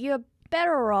 you're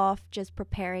better off just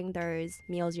preparing those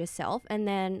meals yourself. And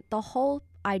then the whole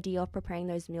idea of preparing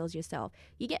those meals yourself,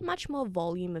 you get much more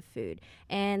volume of food.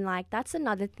 And like, that's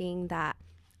another thing that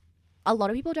a lot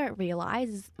of people don't realize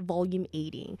is volume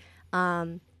eating.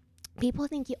 People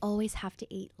think you always have to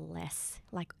eat less.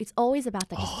 Like it's always about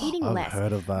that, just eating I've less.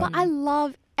 heard of that.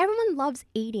 But everyone loves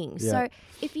eating. Yeah. So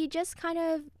if you just kind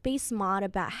of be smart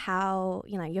about how,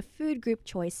 your food group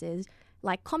choices,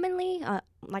 like commonly,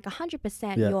 like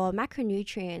 100%, Yeah. your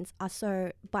macronutrients are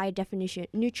so, by definition,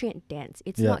 nutrient dense.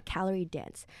 It's Yeah. not calorie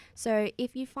dense. So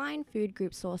if you find food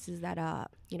group sources that are,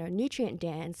 nutrient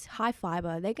dense, high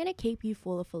fiber, they're going to keep you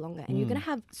fuller for longer. And you're going to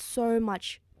have so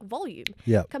much volume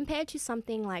Yeah. compared to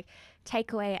something like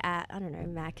takeaway at, I don't know,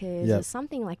 Macca's Yeah. or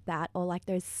something like that, or like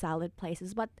those salad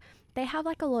places. But they have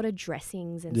like a lot of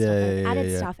dressings and Yeah, stuff, yeah, and yeah,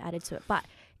 added yeah. stuff added to it. But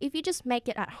if you just make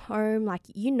it at home, like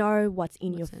you know what's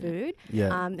in your What's in it. food,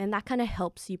 Yeah. and that kind of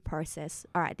helps you process.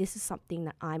 All right, this is something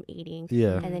that I'm eating,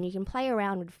 Yeah. and then you can play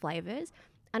around with flavors.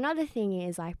 Another thing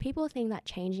is like people think that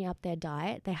changing up their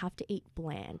diet, they have to eat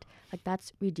bland. Like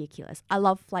that's ridiculous. I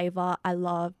love flavor. I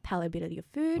love palatability of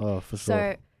food. Oh, for So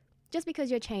sure. just because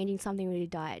you're changing something with your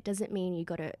diet doesn't mean you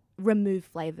got to remove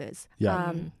flavors.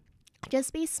 Yeah.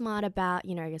 Just be smart about,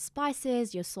 you know, your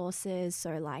spices, your sauces.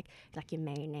 So like your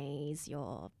mayonnaise,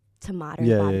 your tomato,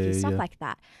 Yeah, barbecue, yeah, stuff yeah. like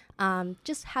that.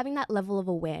 Just having that level of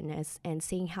awareness and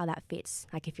seeing how that fits.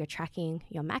 Like if you're tracking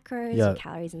your macros, Yeah. your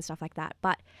calories and stuff like that.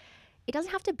 But it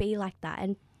doesn't have to be like that.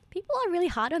 And people are really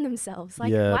hard on themselves.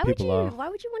 Like Yeah, why would people you are. why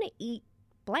would you want to eat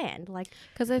bland? Like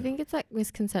Because I think it's like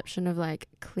misconception of like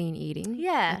clean eating.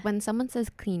 yeah. Like, when someone says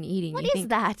clean eating, What you is think,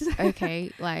 that?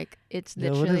 okay, like it's Yeah,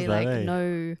 what is literally that, like eh?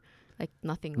 no, like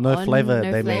nothing No on, flavor. no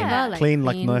They flavor, mean Yeah. like clean,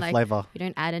 like no like, flavor. you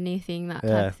don't add anything, that Yeah.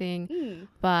 type of thing. Mm.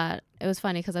 But it was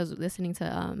funny because I was listening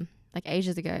to like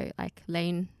ages ago, like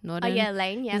Lane Oh Norton. yeah,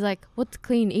 Lane, yeah. He's like, what's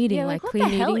clean eating? Yeah, like like, what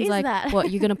clean the hell eating is like that? what,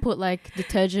 you're gonna put like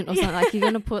detergent or something, like you're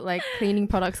gonna put like cleaning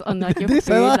products on like your Did he food,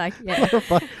 say that? like yeah. He's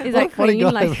What a like funny clean, guy.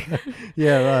 like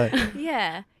Yeah, right.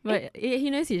 yeah. but he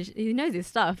knows he knows his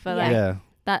stuff, but Yeah. like Yeah.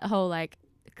 that whole like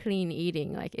clean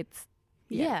eating, like it's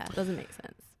Yeah. doesn't make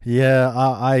sense. Yeah,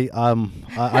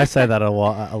 I say that a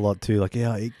lot too. Like,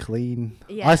 yeah, I eat clean.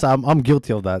 Yeah. I say I'm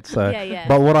guilty of that. So, Yeah, yeah.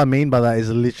 but what I mean by that is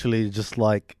literally just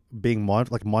like being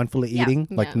mindfully Yeah. eating,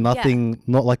 like Yeah. nothing,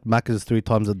 not like Macca's 3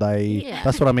 times a day. Yeah.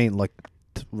 That's what I mean. Like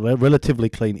relatively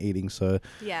clean eating. So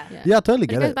yeah. yeah, I totally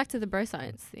But it get goes it. back to the bro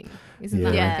science thing. Isn't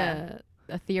that Yeah. like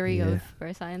a theory Yeah. of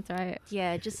bro science, right?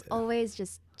 Yeah, just always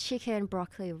just chicken,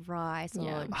 broccoli, rice,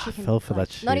 Yeah. or I chicken. fell for like,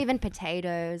 that Not shit. even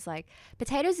potatoes. Like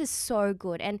potatoes is so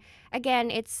good, and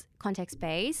again, it's context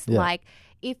based. Yeah. Like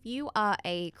if you are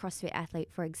a CrossFit athlete,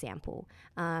 for example,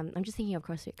 I'm just thinking of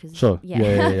CrossFit because Sure. Yeah,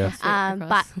 yeah, yeah. CrossFit But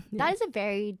across. Yeah. that is a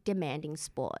very demanding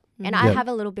sport, and Mhm. I Yeah. have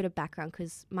a little bit of background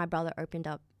because my brother opened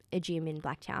up a gym in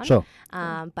Blacktown. Sure.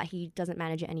 But he doesn't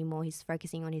manage it anymore. He's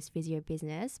focusing on his physio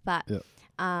business. But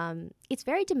Yeah. it's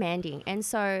very demanding. And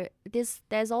so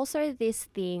there's also this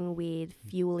thing with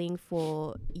fueling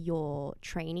for your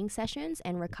training sessions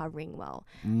and recovering well.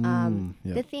 Yeah.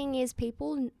 The thing is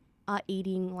people are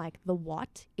eating like the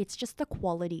what. It's just the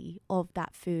quality of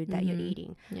that food that you're Mhm.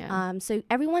 eating. Yeah. So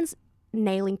everyone's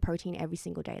nailing protein every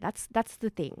single day. That's the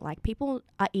thing. Like people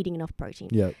are eating enough protein.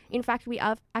 Yeah. In fact, we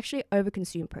are actually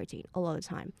overconsume protein a lot of the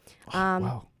time.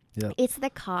 Wow. Yeah. It's the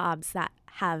carbs that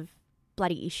have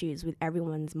bloody issues with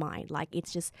everyone's mind. Like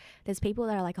it's just there's people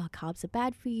that are like, oh, carbs are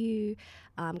bad for you.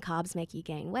 Carbs make you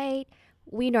gain weight.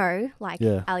 We know, like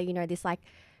Yeah. Ali, you know this, like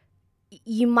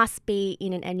you must be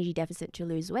in an energy deficit to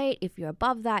lose weight. If you're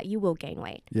above that, you will gain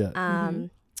weight. Yeah.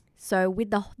 So with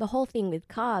the whole thing with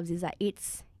carbs is that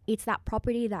it's that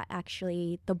property that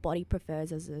actually the body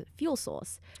prefers as a fuel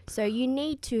source. So you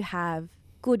need to have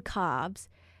good carbs.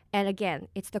 And again,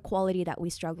 it's the quality that we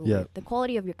struggle Yeah. with. The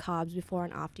quality of your carbs before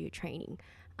and after your training.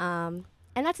 And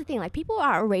that's the thing. Like people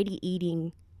are already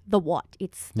eating the what.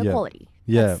 It's the Yeah. quality.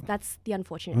 Yeah. That's the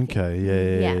unfortunate thing. Okay.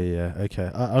 Yeah. Okay.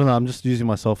 I don't know. I'm just using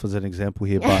myself as an example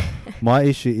here, Yeah. but my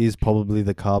issue is probably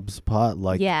the carbs part.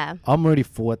 Like, yeah. I'm already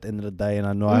full at the end of the day, and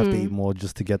I know I have to Mm. eat more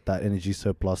just to get that energy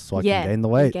surplus, so I Yeah, can gain the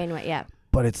you weight. gain weight. Yeah.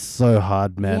 But it's so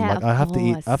hard, man. Yeah, like of I have to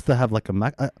eat. course. I have to have like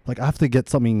I have to get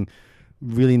something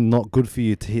really not good for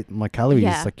you to hit my calories.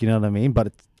 Yeah. Like, you know what I mean?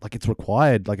 But it's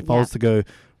required. Like if I Yeah. was to go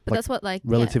But like, that's what like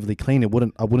relatively clean, I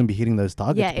wouldn't be hitting those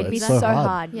targets. Yeah, but it'd be it's so hard.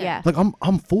 hard. Yeah. Yeah. Like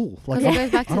I'm full. Like because I'm- it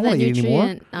goes back I to don't the wanna eat anymore.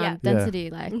 nutrient Yeah. density.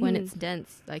 Like when Mhm. it's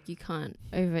dense, like you can't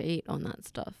overeat on that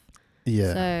stuff.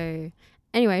 yeah. So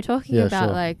anyway, talking Yeah, about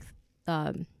sure. like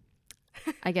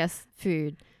I guess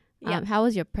food. Yeah. How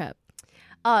was your prep?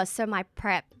 Oh, so my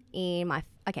prep in my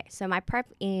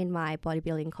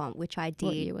bodybuilding comp, which I What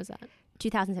did year was that?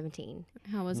 2017.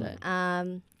 How was it?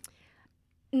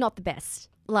 Not the best.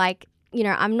 Like, you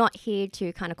know, I'm not here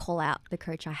to kind of call out the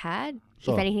coach I had.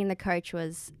 Sure. If anything, the coach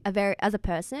was as a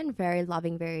person, very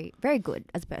loving, very, very good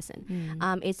as a person.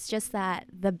 It's just that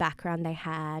the background they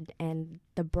had and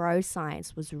the bro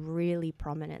science was really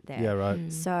prominent there. Yeah. Right.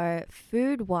 Mm. So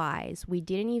food wise,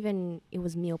 it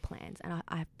was meal plans, and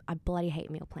I bloody hate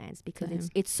meal plans because Same.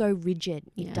 it's so rigid.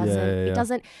 Yeah. It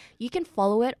doesn't, you can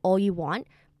follow it all you want,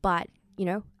 but you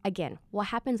know, again, what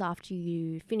happens after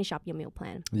you finish up your meal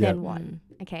plan? Yeah. Then what? Mm.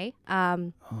 Okay.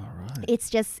 All right.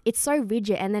 It's so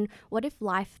rigid, and then what if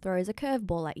life throws a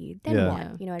curveball at you? Then Yeah. what?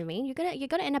 Yeah. You know what I mean? You're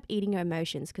gonna end up eating your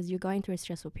emotions because you're going through a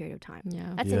stressful period of time.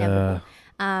 Yeah. That's Yeah. inevitable.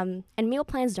 And meal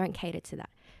plans don't cater to that.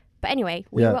 But anyway,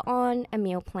 we Yeah. were on a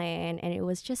meal plan and it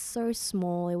was just so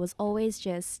small. It was always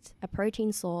just a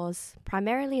protein source,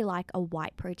 primarily like a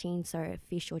white protein, so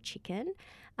fish or chicken.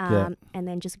 Yeah. And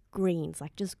then just greens,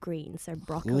 like just greens. So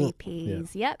broccoli, Ugh.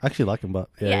 peas. Yep. I actually like them, but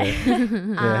yeah.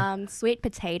 Yeah. Sweet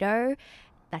potato.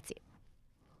 That's it.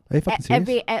 Are you fucking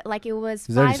serious? Like it was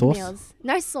Is there any 5 sauce? meals.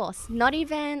 No sauce. Not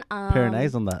even.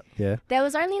 Peronaise on that. Yeah. There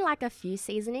was only like a few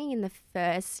seasoning in the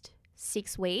first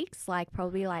 6 weeks, like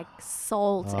probably like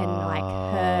salt and like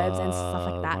herbs and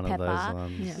stuff like that, One of those pepper.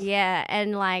 ones. Yeah. Yeah,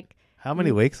 and like How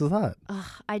many weeks was that?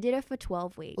 I did it for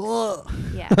 12 weeks.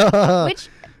 Yeah, Ugh. which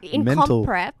in Mental. comp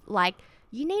prep, like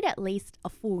you need at least a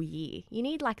full year. You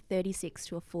need like 36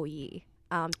 to a full year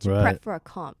to Right. prep for a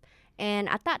comp. And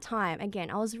at that time, again,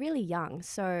 I was really young,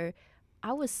 so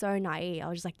I was so naive. I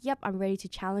was just like, yep, I'm ready to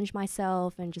challenge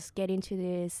myself and just get into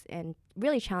this and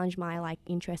really challenge my like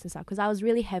interests and stuff, because I was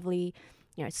really heavily,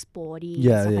 sporty and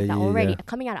Yeah, stuff yeah, like that yeah, already yeah.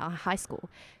 coming out of high school.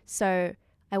 So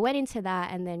I went into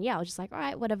that, and then I was just like, all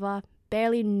right, whatever.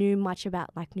 Barely knew much about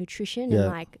like nutrition Yeah.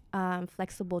 and like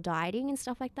flexible dieting and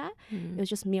stuff like that. It was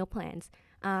just meal plans.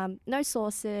 No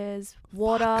sauces,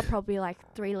 water, probably like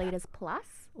 3 liters plus,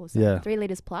 or so, Yeah. 3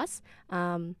 liters plus.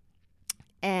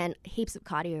 And heaps of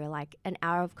cardio, like an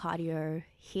hour of cardio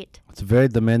hit. It's very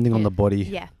demanding on Yeah. the body.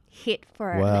 Yeah, hit for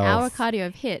Wow. an An hour. hour cardio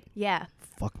of hit. Yeah,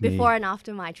 Fuck me. before and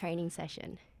after my training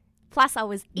session. Plus, I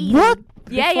was eating. What?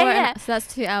 Yeah, Before yeah, and- so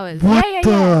that's 2 hours. What yeah.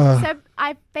 the? So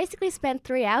I basically spent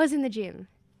 3 hours in the gym,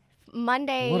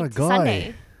 Monday What a to guy.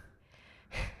 Sunday.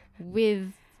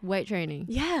 With weight training.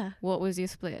 Yeah. What was your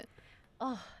split?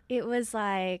 Oh, it was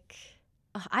like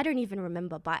I don't even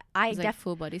remember, but I Was it like definitely.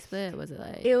 full body split? Was it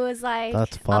like It was like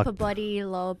That's upper fucked. body,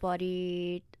 lower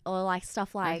body, or like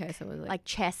stuff like okay, so it was like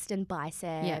chest and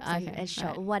biceps okay, and shoulder,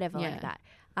 right. whatever Yeah. like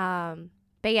that.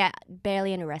 But yeah,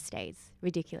 barely any rest days.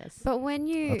 Ridiculous. But when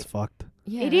you That's fucked.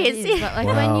 yeah, It that is. But like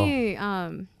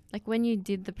Wow. when you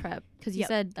did the prep, because you Yep.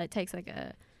 said it takes like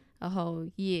a whole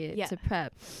year Yeah. to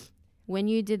prep. When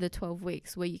you did the 12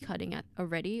 weeks, were you cutting it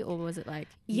already, or was it like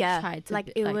you Yeah, tried to like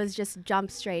be- it was just jump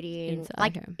straight in. Into-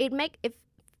 Like okay. if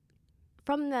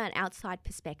from an outside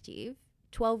perspective,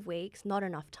 12 weeks, not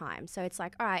enough time. So it's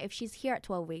like, all right, if she's here at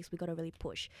 12 weeks, we got to really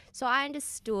push. So I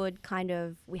understood kind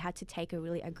of we had to take a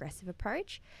really aggressive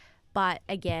approach. But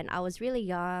again, I was really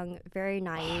young, very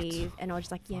naive, and I was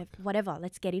just like, yeah, whatever,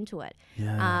 let's get into it.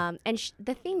 Yeah. And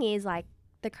the thing is, like,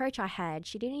 the coach I had,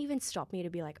 she didn't even stop me to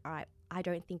be like, all right, I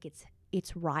don't think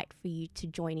it's right for you to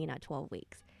join in at 12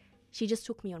 weeks. She just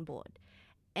took me on board.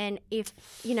 And if,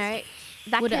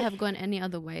 that would it could- have gone any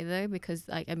other way though? Because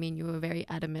like I mean, you were very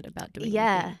adamant about doing. the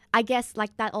yeah, thing. I guess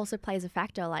like that also plays a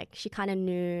factor. Like she kind of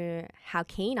knew how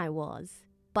keen I was.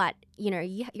 But,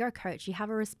 you're a coach. You have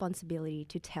a responsibility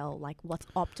to tell, like, what's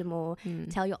optimal,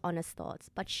 tell your honest thoughts.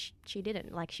 But she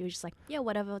didn't. Like, she was just like, yeah,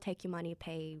 whatever, take your money,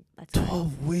 pay. That's fine.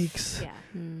 12 weeks. Yeah.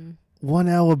 1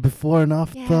 hour before and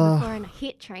after. Yeah, before and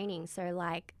hit training. So,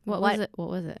 like, What was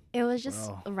it? It was just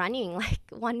Wow. running, like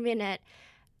 1 minute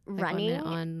Like, 1 running, minute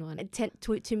on, 1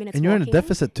 2 minutes And you're in a walking.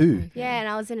 deficit too. Yeah, and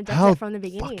I was in a How deficit from the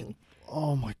beginning. fucking-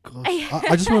 Oh my gosh.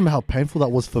 I just remember how painful that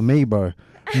was for me, bro.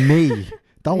 Me.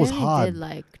 That We was only hard. Did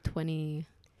like 20. It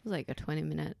was like a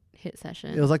 20-minute hit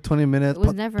session. It was like 20 minutes. It was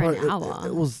but never bro, an hour.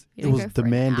 It was You didn't go for an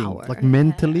demanding. hour. Like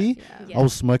mentally, Yeah. I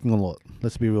was smoking a lot.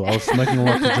 Let's be real. I was smoking a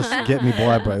lot to just get me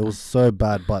by, bro. It was so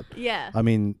bad. But Yeah. I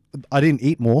mean, I didn't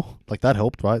eat more. Like that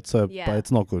helped, right? So, Yeah. but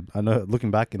it's not good. I know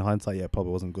looking back in hindsight, yeah, it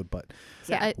probably wasn't good. But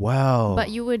So Yeah. wow. But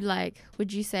you would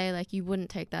would you say like you wouldn't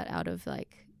take that out of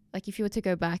like if you were to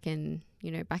go back and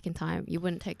back in time, you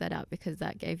wouldn't take that out because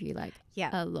that gave you like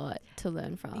Yeah. a lot to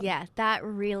learn from. Yeah, that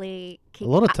really a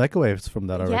lot of takeaways from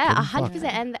that, I yeah, reckon. 100%.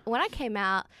 Fuck. And when I came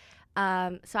out,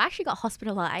 so I actually got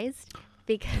hospitalized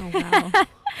because Oh wow.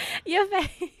 your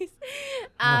face.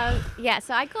 Yeah,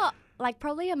 so I got like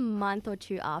probably a month or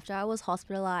two after I was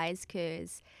hospitalized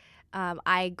because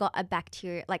I got a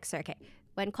bacteria. Okay,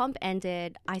 when comp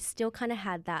ended, I still kind of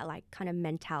had that like kind of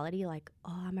mentality, like,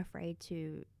 oh, I'm afraid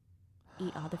to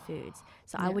eat other foods.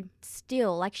 So I Yeah. would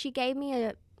still she gave me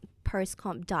a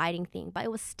post-comp dieting thing, but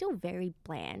it was still very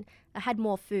bland. I had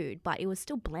more food, but it was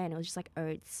still bland. It was just like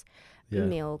oats, Yeah.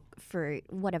 milk, fruit,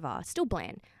 whatever, still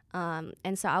bland.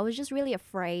 And so I was just really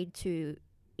afraid to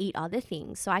eat other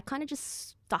things. So I kind of just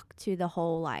stuck to the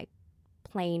whole like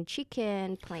plain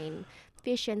chicken, plain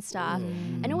fish and stuff.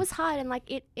 And it was hard, and like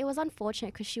it was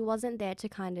unfortunate because she wasn't there to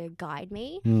kind of guide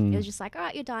me. It was just like, all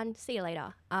right, you're done. See you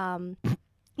later.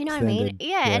 You know what I mean? Standard.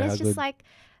 Yeah, and Yeah, it's how just good. like,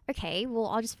 okay, well,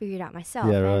 I'll just figure it out myself.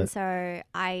 Yeah, And right. so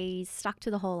I stuck to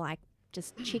the whole like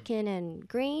just chicken and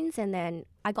greens, and then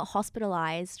I got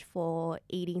hospitalized for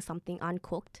eating something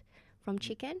uncooked from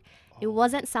chicken. It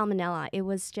wasn't salmonella. It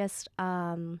was just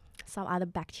some other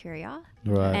bacteria.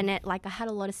 Right. And it like I had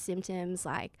a lot of symptoms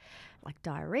like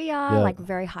diarrhea, Yeah. like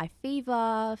very high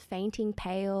fever, fainting,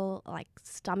 pale, like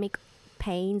stomach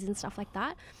pains and stuff like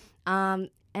that.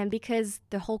 And because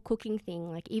the whole cooking thing,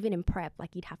 like even in prep,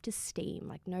 like you'd have to steam,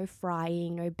 like no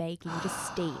frying, no baking,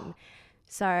 just steam.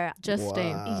 So Just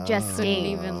steam. you just Couldn't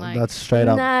steam. even like. That's straight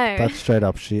up. No. That's straight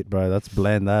up shit, bro. That's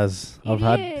bland as. I've It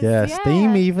had is, yeah, yeah.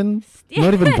 steam even. Yeah.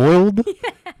 Not even boiled.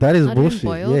 That is Not even bullshit.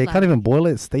 boiled, Yeah, you can't like- even boil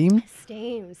it. Steam.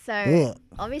 Steam. So Ugh.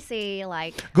 obviously,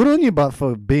 like Good on you, but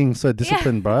for being so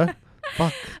disciplined, bro.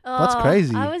 Fuck. That's oh,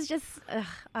 crazy. I was just. I You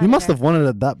don't must know. have wanted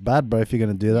it that bad, bro. If you're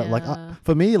gonna do that, like Yeah.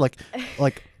 for me, like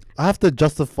I have to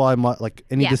justify my like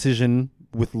any Yeah. decision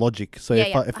with logic. So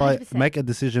Yeah, if I 100%. make a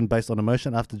decision based on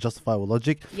emotion, I have to justify with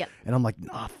logic. Yep. And I'm like,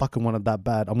 nah, I fucking want it that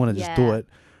bad. I'm gonna just do Yeah. it.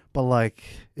 But like,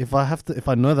 if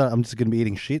I know that I'm just gonna be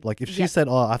eating shit. Like if she Yep. said,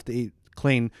 oh, I have to eat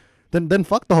clean. Then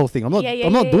fuck the whole thing. I'm not. Yeah,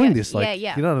 I'm not yeah, doing yeah. this. Like, Yeah,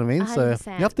 yeah. you know what I mean. So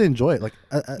 100%. you have to enjoy it. Like,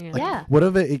 Yeah. like Yeah.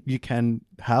 whatever you can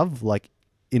have, like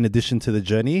in addition to the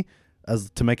journey, as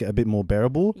to make it a bit more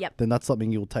bearable. Yep. Then that's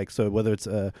something you'll take. So whether it's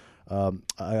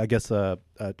I guess a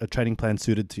training plan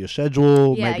suited to your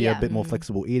schedule, Yeah, maybe yeah. a bit more Mm.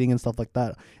 flexible eating and stuff like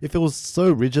that. If it was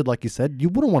so rigid, like you said, you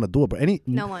wouldn't want to do it. But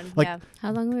No one. like- yeah.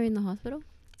 How long were you in the hospital?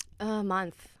 A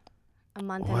month. A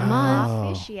month and a Wow.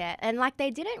 half ish, yeah. And like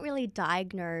they didn't really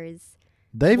diagnose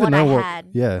they even what know I what. had.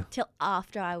 Yeah. till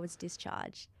after I was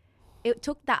discharged. It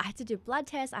took that. I had to do blood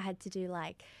tests. I had to do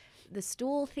like the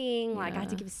stool thing. Like I had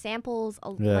to Yeah. give samples.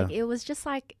 Yeah. Like it was just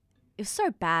like, it was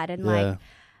so bad. And Yeah. like,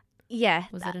 yeah.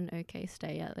 Was it an okay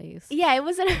stay at least? Yeah, it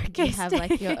was an Did okay you have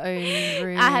like your own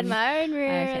room? I had my own room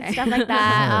Okay. and stuff like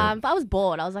that. Yeah. But I was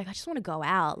bored. I was like, I just want to go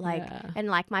out. Like, Yeah. and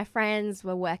like my friends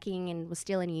were working and were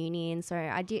still in uni, and so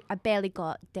I barely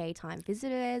got daytime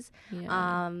visitors.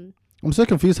 Yeah. I'm so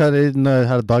confused how they didn't know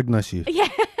how to diagnose you. Yeah.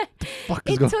 Fuck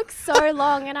is It going. took so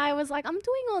long, and I was like, I'm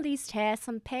doing all these tests.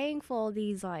 I'm paying for all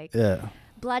these like Yeah.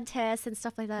 blood tests and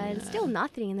stuff like that, and Yeah. still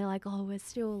nothing. And they're like, oh, we're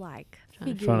still like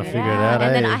Trying to figuring figure it it out, out.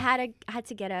 And then eh? I had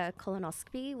to get a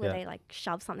colonoscopy where Yeah. they like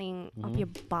shove something Mhm. up your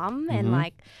bum and Mhm.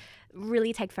 like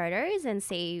really take photos and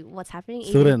see what's happening.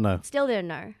 Still didn't know. Still didn't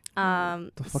know.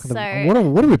 The fuck are So they-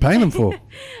 what are we paying them for?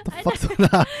 The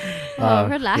fuck? Oh,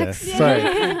 relax. Yeah.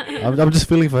 Sorry, I'm just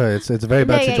feeling for her. It's a very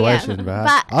bad Yeah, yeah, yeah. situation, bro.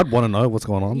 But- I'd want to know what's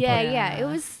going on. yeah, but- yeah, Yeah.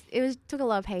 it was took a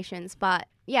lot of patience, but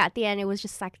yeah, at the end it was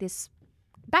just like this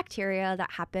bacteria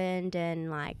that happened, and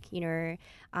like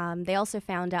they also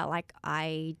found out like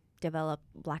I developed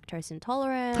lactose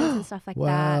intolerance and stuff like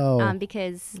Wow. that.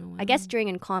 Because Oh, I guess wow.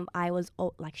 during comp I was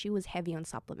like she was heavy on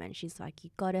supplements. She's like,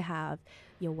 you got to have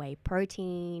your whey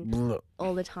protein Blech.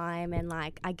 all the time, and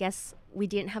like I guess we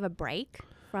didn't have a break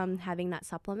from having that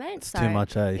supplement. It's so too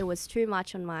much, eh? it was too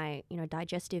much on my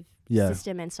digestive Yeah.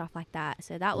 system and stuff like that.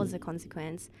 So that was a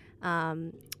consequence.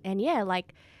 And yeah,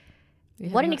 like You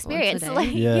what have an it once a experience. day?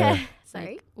 Like Yeah. yeah. Like,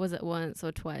 Sorry. was it once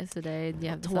or twice a day? Do you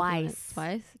have the supplements?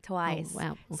 Twice. Twice. Twice. Oh,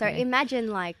 wow. So okay. imagine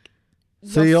like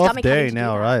So your you're off stomach having dairy to do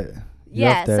now, that. right? You're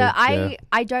Yeah. off So dairy,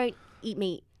 I don't eat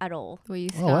meat at all. Were you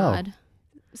Oh, wow. scarred?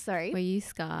 Sorry. Were you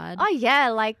scarred? Oh yeah,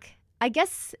 like I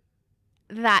guess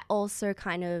that also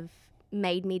kind of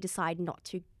made me decide not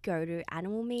to go to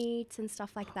animal meats and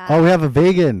stuff like that. Oh, we have a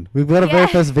vegan. We've got a very Yeah.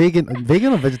 first vegan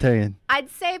or vegetarian? I'd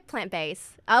say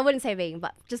plant-based. I wouldn't say vegan,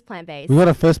 but just plant-based. We got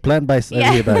a first plant-based over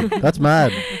Yeah. here, babe. That's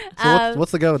mad. So Um,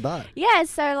 what's the go with that? Yeah,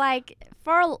 so like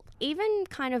even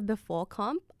kind of before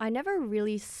comp, I never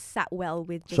really sat well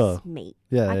with just Sure. meat.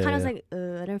 Yeah, I yeah, kind of yeah. was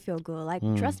like, I don't feel good. Like,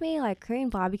 Mm. trust me, like Korean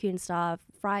barbecue and stuff,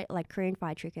 Korean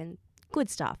fried chicken, good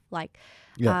stuff. Like,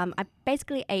 Yeah. I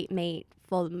basically ate meat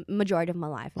for the majority of my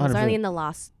life. It was 100%. only in the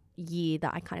last year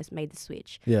that I kind of made the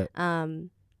switch. Yeah.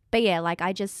 But yeah, like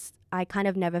I kind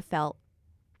of never felt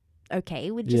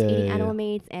okay with just Yeah, eating yeah, animal yeah.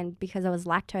 meats, and because I was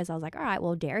lactose, I was like, all right,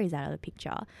 well, dairy's out of the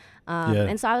picture. Yeah.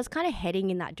 And so I was kind of heading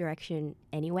in that direction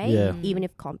anyway, Yeah. even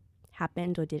if comp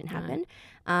happened or didn't Right.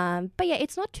 happen. But yeah,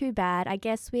 it's not too bad. I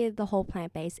guess with the whole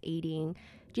plant-based eating,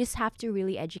 just have to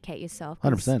really educate yourself. 'cause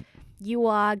 100%. You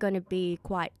are going to be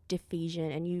quite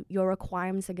deficient, and your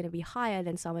requirements are going to be higher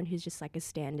than someone who's just like a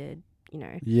standard,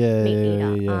 Yeah, meat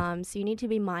yeah, eater. yeah. So you need to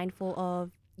be mindful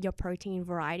of your protein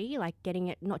variety, like getting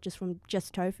it not just from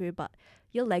just tofu, but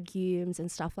your legumes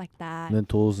and stuff like that.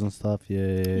 Lentils and stuff.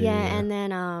 Yeah. And then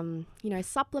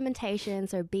supplementation,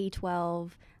 so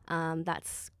B12,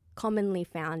 that's commonly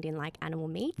found in like animal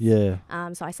meats. Yeah.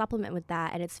 So I supplement with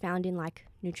that, and it's found in like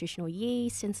nutritional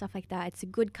yeast and stuff like that. It's a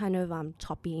good kind of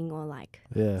topping or like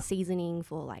Yeah. seasoning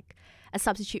for like a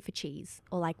substitute for cheese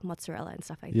or like mozzarella and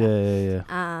stuff like Yeah, that. yeah,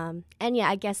 yeah. And yeah,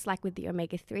 I guess like with the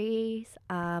omega 3s,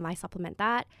 I supplement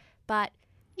that. But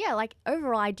yeah, like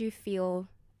overall, I do feel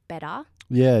better.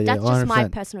 Yeah, That's just my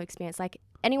 100%. personal experience. Like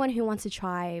anyone who wants to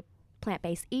try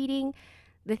plant-based eating,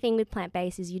 the thing with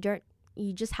plant-based is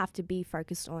you just have to be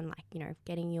focused on like, you know,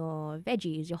 getting your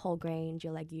veggies, your whole grains,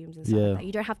 your legumes and stuff Yeah. like that.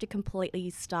 You don't have to completely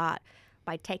start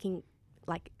by taking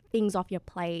like things off your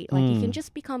plate. Like you can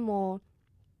just become more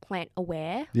plant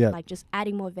aware, Yeah. like just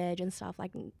adding more veg and stuff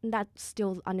like that's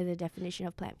still under the definition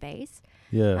of plant-based.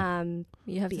 Yeah.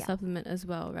 You have But to yeah. supplement as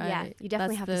well, right? Yeah, you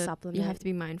definitely That's have to You supplement. have to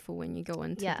be mindful when you go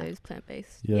into Yeah. those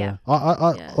plant-based. Yeah. Yeah.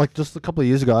 I Yeah. like just a couple of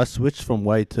years ago, I switched from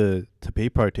whey to pea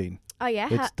protein. Oh yeah,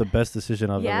 It's the best decision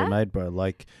I've Yeah? ever made, bro.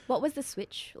 Like, what was the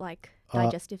switch like? Uh,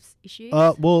 Digestive issues?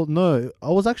 well, no,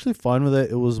 I was actually fine with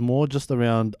it. It was more just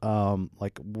around,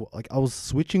 like I was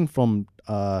switching from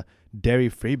dairy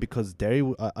free because dairy.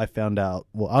 I found out.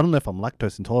 Well, I don't know if I'm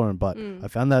lactose intolerant, but I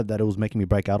found out that it was making me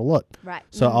break out a lot. Right.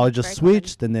 So I just very common.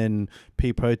 switched, and then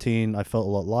pea protein. I felt a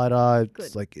lot lighter. It's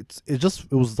Good. like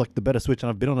it was like the better switch, and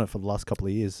I've been on it for the last couple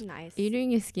of years. Nice. Are you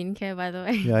doing your skincare, by the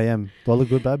way? Yeah, I am. Do I look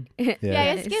good, babe? yeah,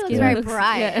 Yeah. your skin looks Skin very looks-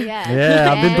 bright. yeah. Yeah.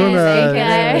 Yeah, I've been doing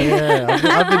Yes,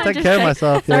 Yeah, I've been taking Just care of like-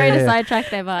 myself. Sorry yeah, to yeah. sidetrack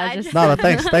there, but I I just just- No,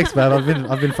 thanks, babe.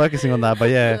 I've been focusing on that, but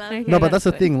yeah. Okay, No, but that's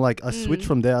the good. thing. Like, I switched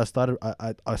from there.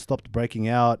 I stopped breaking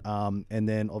out. And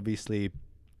then obviously,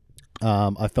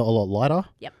 I felt a lot lighter.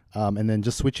 Yep. And then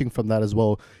just switching from that as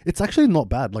well. It's actually not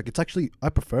bad. Like, I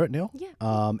prefer it now.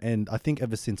 Yeah. And I think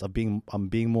ever since I'm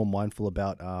being more mindful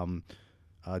about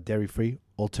dairy-free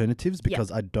alternatives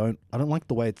because I don't like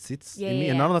the way it sits Yeah, in me.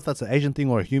 yeah, And I yeah. don't know if that's an Asian thing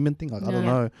or a human thing. Like, I don't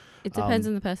No. know. It depends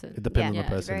Um, on the person. It depends Yeah. on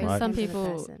the person, very right? Some depends on the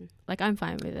people- person. Like I'm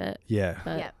fine with it, Yeah.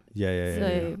 but Yeah. Yeah.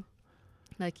 so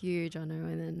like you, Jono,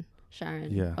 and then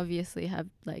Sharon, Yeah. obviously have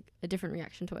like a different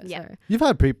reaction to it. Yeah. So You've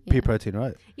had pea Yeah. protein,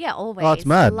 right? Yeah, always. Oh, it's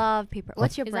mad. Love people.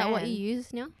 What's your is brand? that what you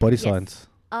use now? Body Yes. Science.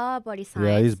 Body Science.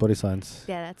 Yeah, I use Body Science.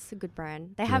 Yeah, that's a good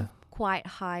brand. They Yeah. have quite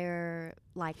higher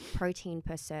like protein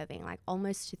per serving, like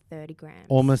almost to 30 grams.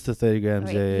 Almost to 30 grams.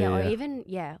 Or, Yeah. or even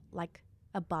like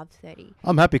above 30.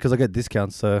 I'm happy because I get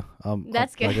discounts, so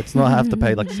That's Like, good. it's not I have to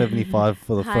pay like 75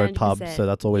 for a tub, 100%. so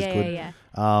that's always yeah, good.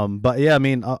 Yeah. But yeah, I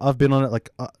mean, I've been on it. Like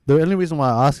the only reason why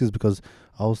I ask is because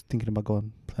I was thinking about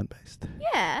going plant based.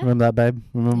 Yeah. Remember that, babe?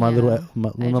 Remember my Yeah, little, I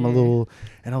my do. little,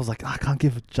 and I was like, I can't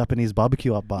give Japanese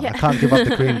barbecue up, but Yeah. I can't give up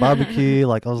the Korean barbecue.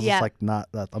 Like I was Yeah. just like, nah,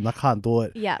 I can't do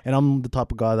it. Yeah. And I'm the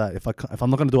type of guy that if I'm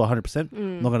not gonna do it 100%,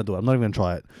 I'm not gonna do it. I'm not even gonna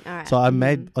try it. All right. So I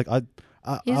made like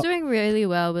He's doing really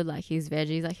well with like his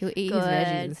veggies. Like he'll eat his veggies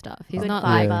Good. and stuff. He's good not Yeah.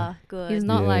 like fiber. Good. he's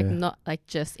not Yeah. like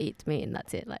just eats meat and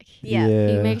that's it. Like Yeah.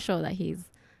 he yeah. makes sure that he's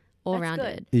all That's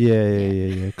rounded.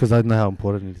 Yeah. Because I know how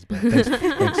important it is. But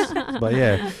thanks. But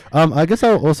yeah, I guess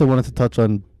I also wanted to touch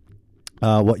on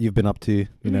what you've been up to.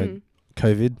 You know, Mhm.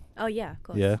 COVID. Oh yeah, of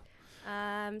course. Yeah,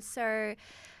 So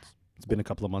it's been a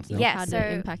couple of months now. Yeah, How did so-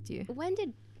 it impact you? when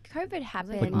did COVID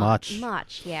happen? like March.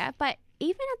 March, yeah. But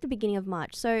even at the beginning of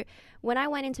March. So when I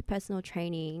went into personal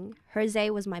training, Jose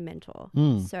was my mentor.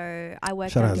 Mm. So I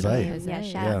worked Shout out under Jose. him. Yeah,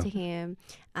 Jose. shout Yeah. out to him.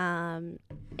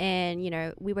 And, you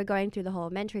know, we were going through the whole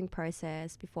mentoring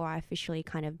process before I officially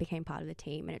kind of became part of the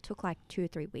team. And it took like 2 or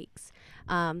 3 weeks.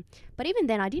 But even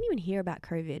then, I didn't even hear about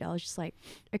COVID. I was just like,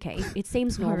 okay, it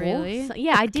seems Oh, normal. really? So,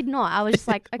 yeah, I did not. I was just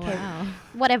like, okay, Wow.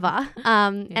 whatever. Yeah.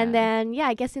 And then, yeah,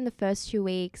 I guess in the first 2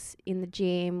 weeks in the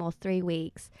gym or 3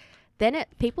 weeks, then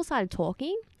people started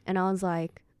talking. And I was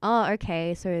like, oh,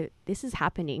 okay, so this is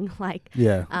happening. Like,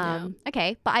 Yeah.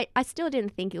 okay. But I still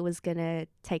didn't think it was going to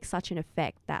take such an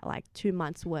effect that like 2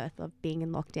 months worth of being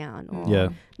in lockdown or Yeah.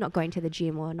 not going to the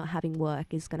gym or not having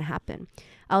work is going to happen.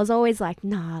 I was always like,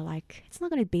 nah, like it's not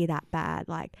going to be that bad.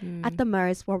 Like at the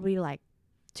most, probably like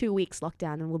 2 weeks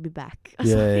lockdown and we'll be back. or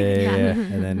Yeah, something.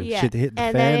 yeah. And then Yeah. shit hit the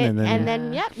And fan, then, and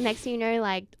then yep, next thing you know,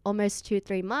 like almost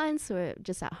 2-3 months, we're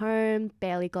just at home,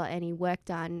 barely got any work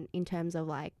done in terms of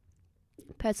like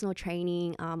personal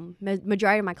training.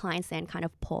 Majority of my clients then kind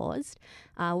of paused,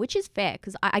 which is fair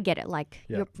because I get it. Like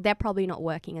Yeah. they're probably not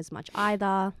working as much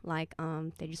either. Like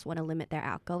they just want to limit their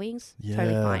outgoings.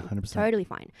 Totally Yeah, fine. 100%. Totally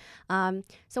fine.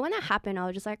 So when that happened, I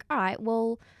was just like, all right,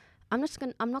 well, I'm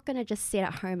not gonna just sit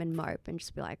at home and mope and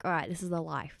just be like, all right, this is the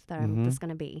life that I'm just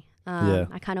gonna be. Yeah.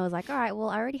 I kind of was like, all right, well,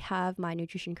 I already have my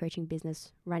nutrition coaching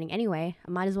business running anyway. I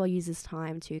might as well use this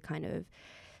time to kind of,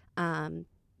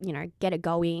 you know, get it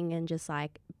going and just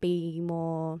like be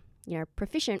more, you know,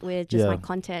 proficient with just my Yeah.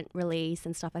 content release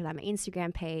and stuff like that, my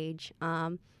Instagram page.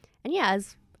 And yeah,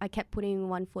 as I kept putting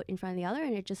one foot in front of the other,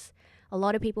 and it just, a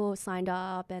lot of people signed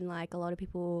up, and like a lot of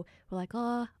people were like,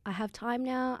 oh, I have time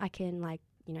now. I can like,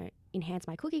 you know, enhance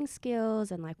my cooking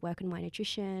skills and like work on my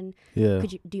nutrition. yeah.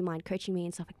 Do you mind coaching me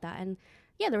and stuff like that? And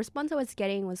yeah, the response I was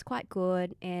getting was quite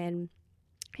good. And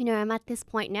you know, I'm at this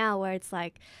point now where it's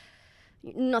like,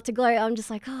 not to gloat, I'm just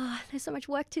like, oh, there's so much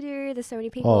work to do. There's so many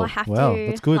people I have wow, to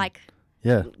that's good. like.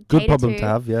 Yeah, good cater problem to. to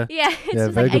have. Yeah, Yeah, it's Yeah,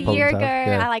 just very like a good problem year to ago. have,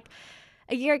 yeah.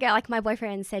 A year ago, like my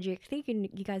boyfriend Cedric, I think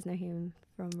you guys know him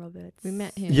from Roberts. We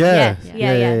met him.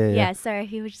 Yeah. So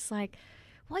he was just like,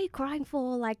 what are you crying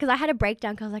for? Like, because I had a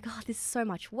breakdown because I was like, oh, this is so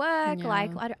much work. Yeah.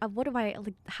 Like, what do I,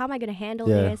 like, how am I going to handle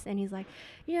Yeah. this? And he's like,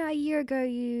 you know, a year ago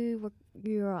you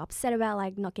were upset about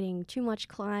like not getting too much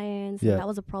clients. Yeah. And that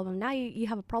was a problem. Now you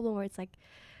have a problem where it's like,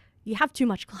 you have too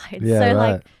much clients. Yeah, so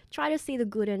right. like, try to see the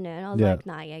good in it. I was Yeah. like,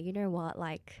 nah, yeah, you know what?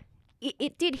 Like,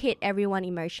 it did hit everyone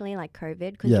emotionally, like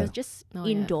COVID, because Yeah. you're just Oh,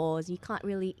 yeah. indoors. You can't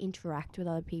really interact with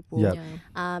other people. Yeah.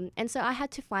 And so I had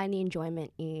to find the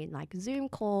enjoyment in like Zoom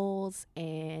calls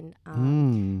and,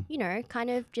 you know,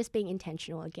 kind of just being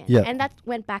intentional again. Yeah. And that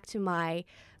went back to my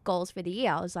goals for the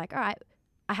year. I was like, all right,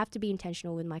 I have to be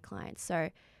intentional with my clients. So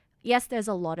yes, there's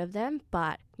a lot of them,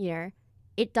 but you know,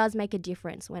 it does make a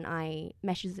difference when I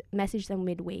message them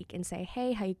midweek and say,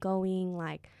 hey, how you going?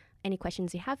 Like, any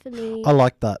questions you have for me? I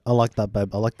like that.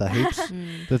 Babe. I like that heaps.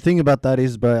 The thing about that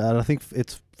is, bro, and I think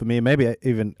it's for me, maybe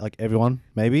even like everyone,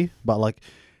 maybe, but like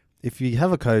if you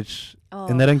have a coach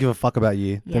and they don't give a fuck about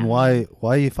you, then Yeah. why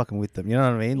are you fucking with them? You know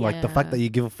what I mean? Like the fact Yeah. that you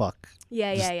give a fuck,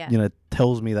 Yeah, just, yeah. you know,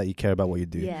 tells me that you care about what you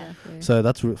do. Yeah. So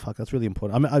that's that's really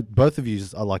important. I mean, both of you,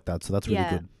 I like that. So that's really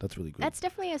Yeah. good. That's really good. That's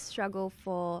definitely a struggle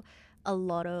for a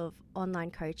lot of online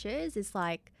coaches. It's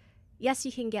like, yes,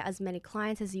 you can get as many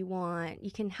clients as you want. You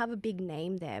can have a big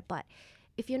name there, but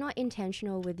if you're not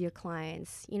intentional with your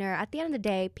clients, you know, at the end of the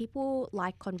day, people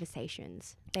like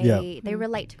conversations. They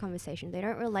relate to conversation. They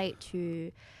don't relate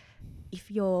to if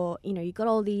you're, you know, you got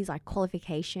all these like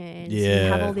qualifications, you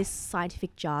have Yeah. all this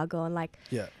scientific jargon, like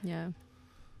Yeah.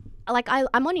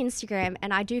 I'm on Instagram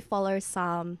and I do follow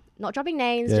some, not dropping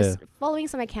names, Yeah. just following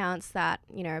some accounts that,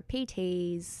 you know,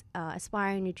 PTs,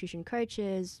 aspiring nutrition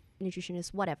coaches,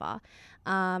 nutritionists, whatever.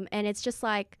 And it's just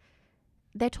like,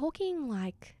 they're talking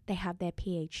like they have their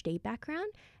PhD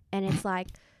background. And it's like,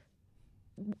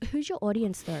 who's your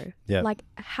audience though? Yeah. Like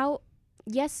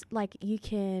yes, like you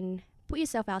can put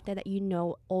yourself out there that you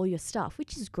know all your stuff,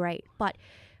 which is great. But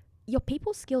your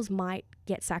people skills might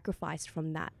get sacrificed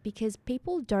from that because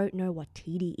people don't know what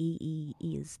TDEE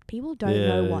is. People don't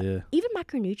know what, even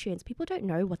macronutrients, people don't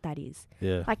know what that is.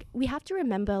 Yeah. Like, we have to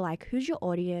remember, like, who's your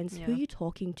audience, who Yeah. you're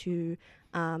talking to.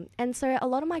 And so a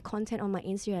lot of my content on my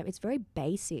Instagram, it's very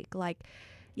basic. Like,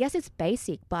 yes, it's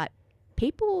basic, but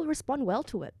people respond well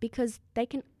to it because they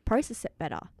can process it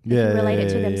better. They can relate it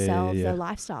to themselves, their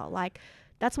lifestyle. Like,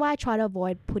 that's why I try to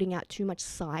avoid putting out too much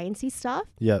sciencey stuff.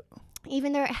 Yep.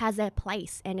 Even though it has a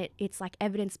place and it's like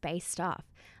evidence-based stuff,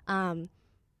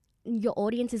 your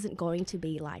audience isn't going to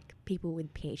be like people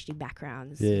with PhD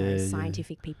backgrounds, you know,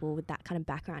 scientific people with that kind of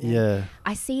background. And Yeah.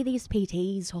 I see these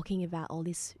PTs talking about all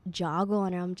this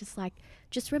jargon and I'm just like,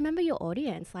 just remember your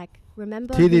audience. Like,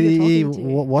 remember who you're TDE, talking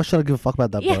to. why should I give a fuck about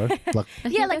that, Yeah. bro? Like, I Yeah,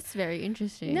 think like- that's very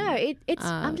interesting. No, it's,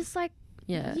 I'm just like,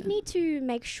 Yeah. you need to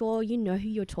make sure you know who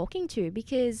you're talking to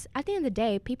because at the end of the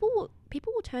day, people will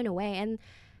turn away. And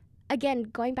again,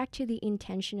 going back to the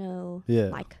intentional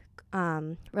like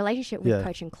relationship with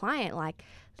coach and client, like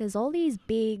there's all these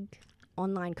big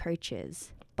online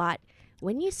coaches, but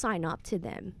when you sign up to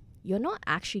them, you're not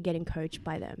actually getting coached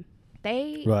by them.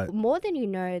 They more than you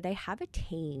know, they have a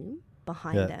team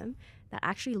behind them that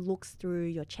actually looks through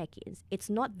your check-ins. It's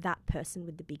not that person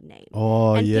with the big name.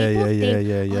 oh, And people think,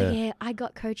 yeah. oh yeah, I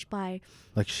got coached by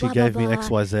Like she blah, blah, gave me blah.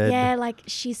 XYZ. Yeah, like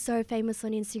she's so famous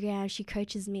on Instagram. She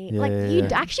coaches me. Yeah, like yeah, you yeah.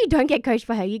 actually don't get coached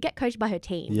by her. You get coached by her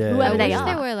team, Yeah. whoever I they wish are.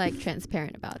 they were like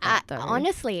transparent about that though.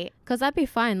 Honestly, Because I'd be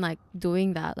fine like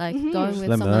doing that, like Mhm. going Just with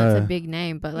let me someone that's know. a big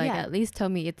name, but like Yeah. at least tell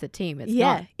me it's a team. It's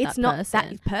it's not not person.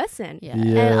 that person. Yeah.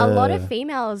 And a lot of Yeah.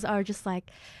 females are just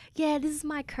like, yeah, this is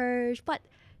my coach, but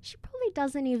she probably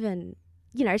doesn't even,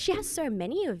 you know, she has so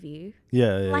many of you.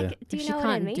 Yeah. Like, do you she know what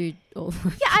I can't mean? do all.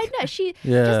 Yeah, I know. She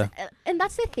Yeah. just, and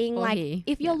that's the thing. Or Like, he,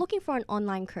 if you're yeah. looking for an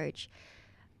online coach,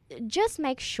 just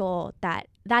make sure that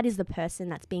that is the person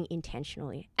that's being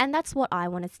intentionally, and that's what I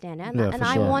want to stand out. Yeah, And for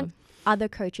I sure. want other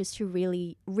coaches to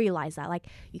really realize that, like,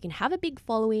 you can have a big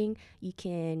following, you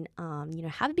can, you know,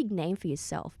 have a big name for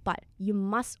yourself, but you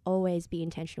must always be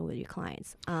intentional with your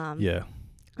clients. Yeah.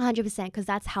 100%, because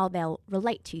that's how they'll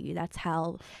relate to you. That's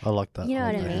how I like that. You know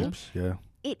like what I that mean? heaps. Yeah.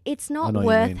 it's I not know what you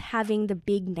worth mean. having the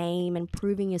big name and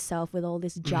proving yourself with all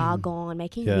this jargon,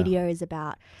 making Yeah. videos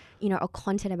about, you know, or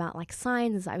content about like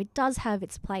science and stuff. It does have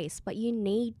its place, but you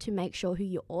need to make sure who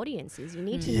your audience is. You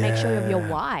need to make sure of your Yeah.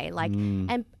 why. Like,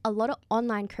 and a lot of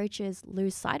online coaches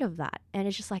lose sight of that. And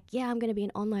it's just like, yeah, I'm going to be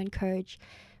an online coach.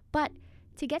 But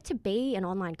to get to be an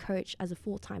online coach as a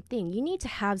full-time thing, you need to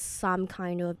have some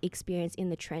kind of experience in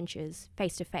the trenches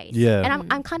face to face. Yeah.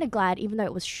 And I'm kind of glad, even though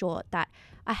it was short, that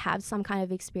I have some kind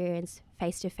of experience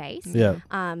face to face. Yeah.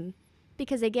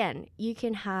 Because again, you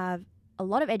can have a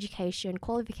lot of education,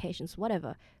 qualifications,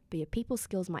 whatever, but your people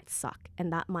skills might suck,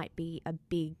 and that might be a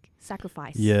big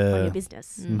sacrifice on Yeah. your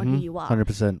business, on who you are.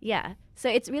 100%. Yeah. So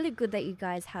it's really good that you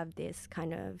guys have this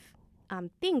kind of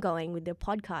thing going with the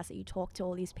podcast, that you talk to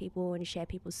all these people and share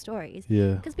people's stories,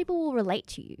 Yeah. because people will relate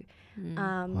to you.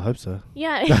 I hope so.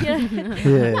 Yeah.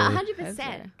 Yeah. No, Hope 100%. so.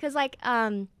 Because like,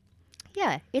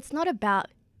 yeah, it's not about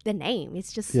the name.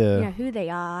 It's just Yeah. you know who they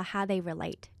are, how they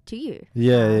relate to you.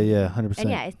 Yeah. 100%. And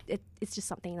yeah, it's just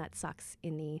something that sucks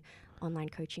in the online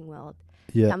coaching world.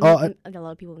 Yeah. I'm Oh, not- a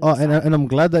lot of people. Oh, miss and out. and I'm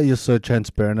glad that you're so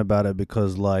transparent about it,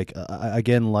 because like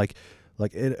again, like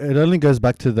it only goes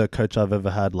back to the coach I've ever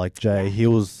had, like Jay. Yeah. He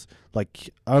was like,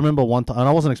 I remember one time, and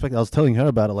I wasn't expecting. I was telling her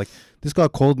about it. Like, this guy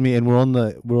called me, and we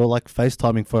were like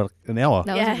FaceTiming for like an hour.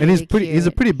 That Yeah. was And he's really he's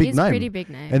a cute. pretty big He's name. pretty big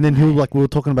name. And then he was like, we were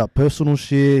talking about personal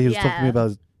shit. He was talking to me Yeah. about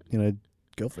his,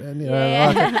 girlfriend. Yeah.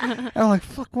 And I'm like,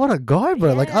 fuck, what a guy,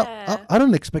 bro. Like, Yeah. I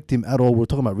don't expect him at all. We're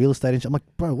talking about real estate and shit. I'm like,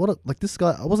 bro, like this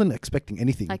guy. I wasn't expecting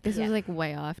anything. Like this Yeah. was like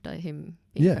way after him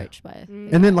being Yeah. coached by.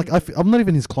 Mm. And then like I'm not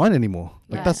even his client anymore.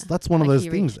 Like Yeah. that's one of Like, those he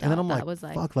things. reached And then out, I'm that like, was,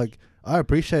 like- fuck, like I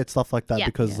appreciate stuff like that, Yeah.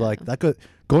 because Yeah. like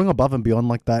going above and beyond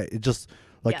like that, it just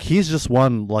like Yeah. he's just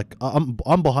one, like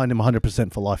I'm behind him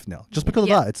 100% for life now, just because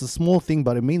Yeah. of that. It's a small thing,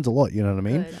 but it means a lot. You know what I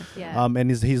mean? Good. Yeah. And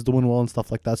he's doing well and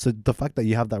stuff like that. So the fact that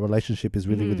you have that relationship is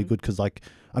really really Mhm. good, because like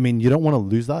I mean you don't want to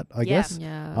lose that, I Yeah. guess.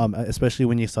 Yeah. Especially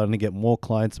when you're starting to get more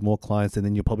clients, and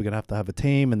then you're probably gonna have a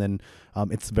team, and then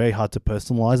it's very hard to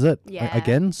personalize it Yeah.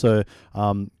 again. So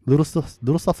little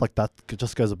stuff like that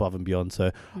just goes above and beyond.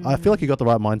 So I feel like you got the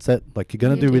right mindset. Like you're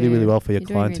gonna You do really do. really well for your You're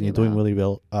doing clients, and really you're doing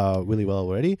well. really well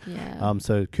already. Yeah.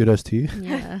 So kudos to you.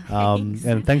 Yeah. Thanks.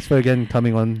 And thanks for again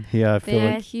coming on here. I feel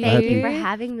like Thank you. I hope Thank you you- for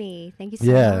having me. Thank you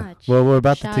so yeah. much. Well, we're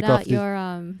about to Shout tick off. out your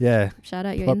Yeah. shout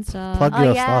out your Plug- Insta. plug Oh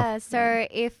your yeah. stuff. So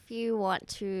if you want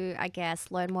to, I guess,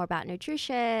 learn more about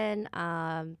nutrition,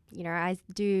 I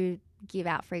do give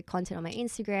out free content on my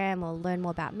Instagram, or learn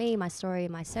more about me, my story,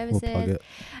 my We'll plug services.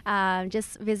 it.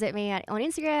 Just visit me on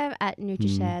Instagram at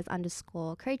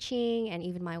NutriShares_coaching, and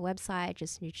even my website,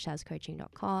 just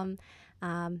NutriSharesCoaching.com.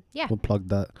 Yeah. We'll plug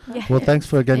that. Yeah. Well, thanks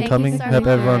for again Thank you coming. so Hope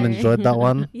everyone much. enjoyed that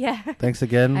one. Yeah. Thanks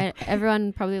again.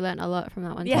 Everyone probably learned a lot from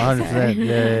that one. Yeah. too, so. 100%.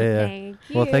 Yeah. Thank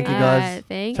you. Well, thank you guys. Alright,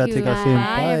 thank Chat to you. you guys soon.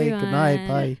 Bye, Bye. Good night. everyone.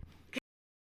 Bye.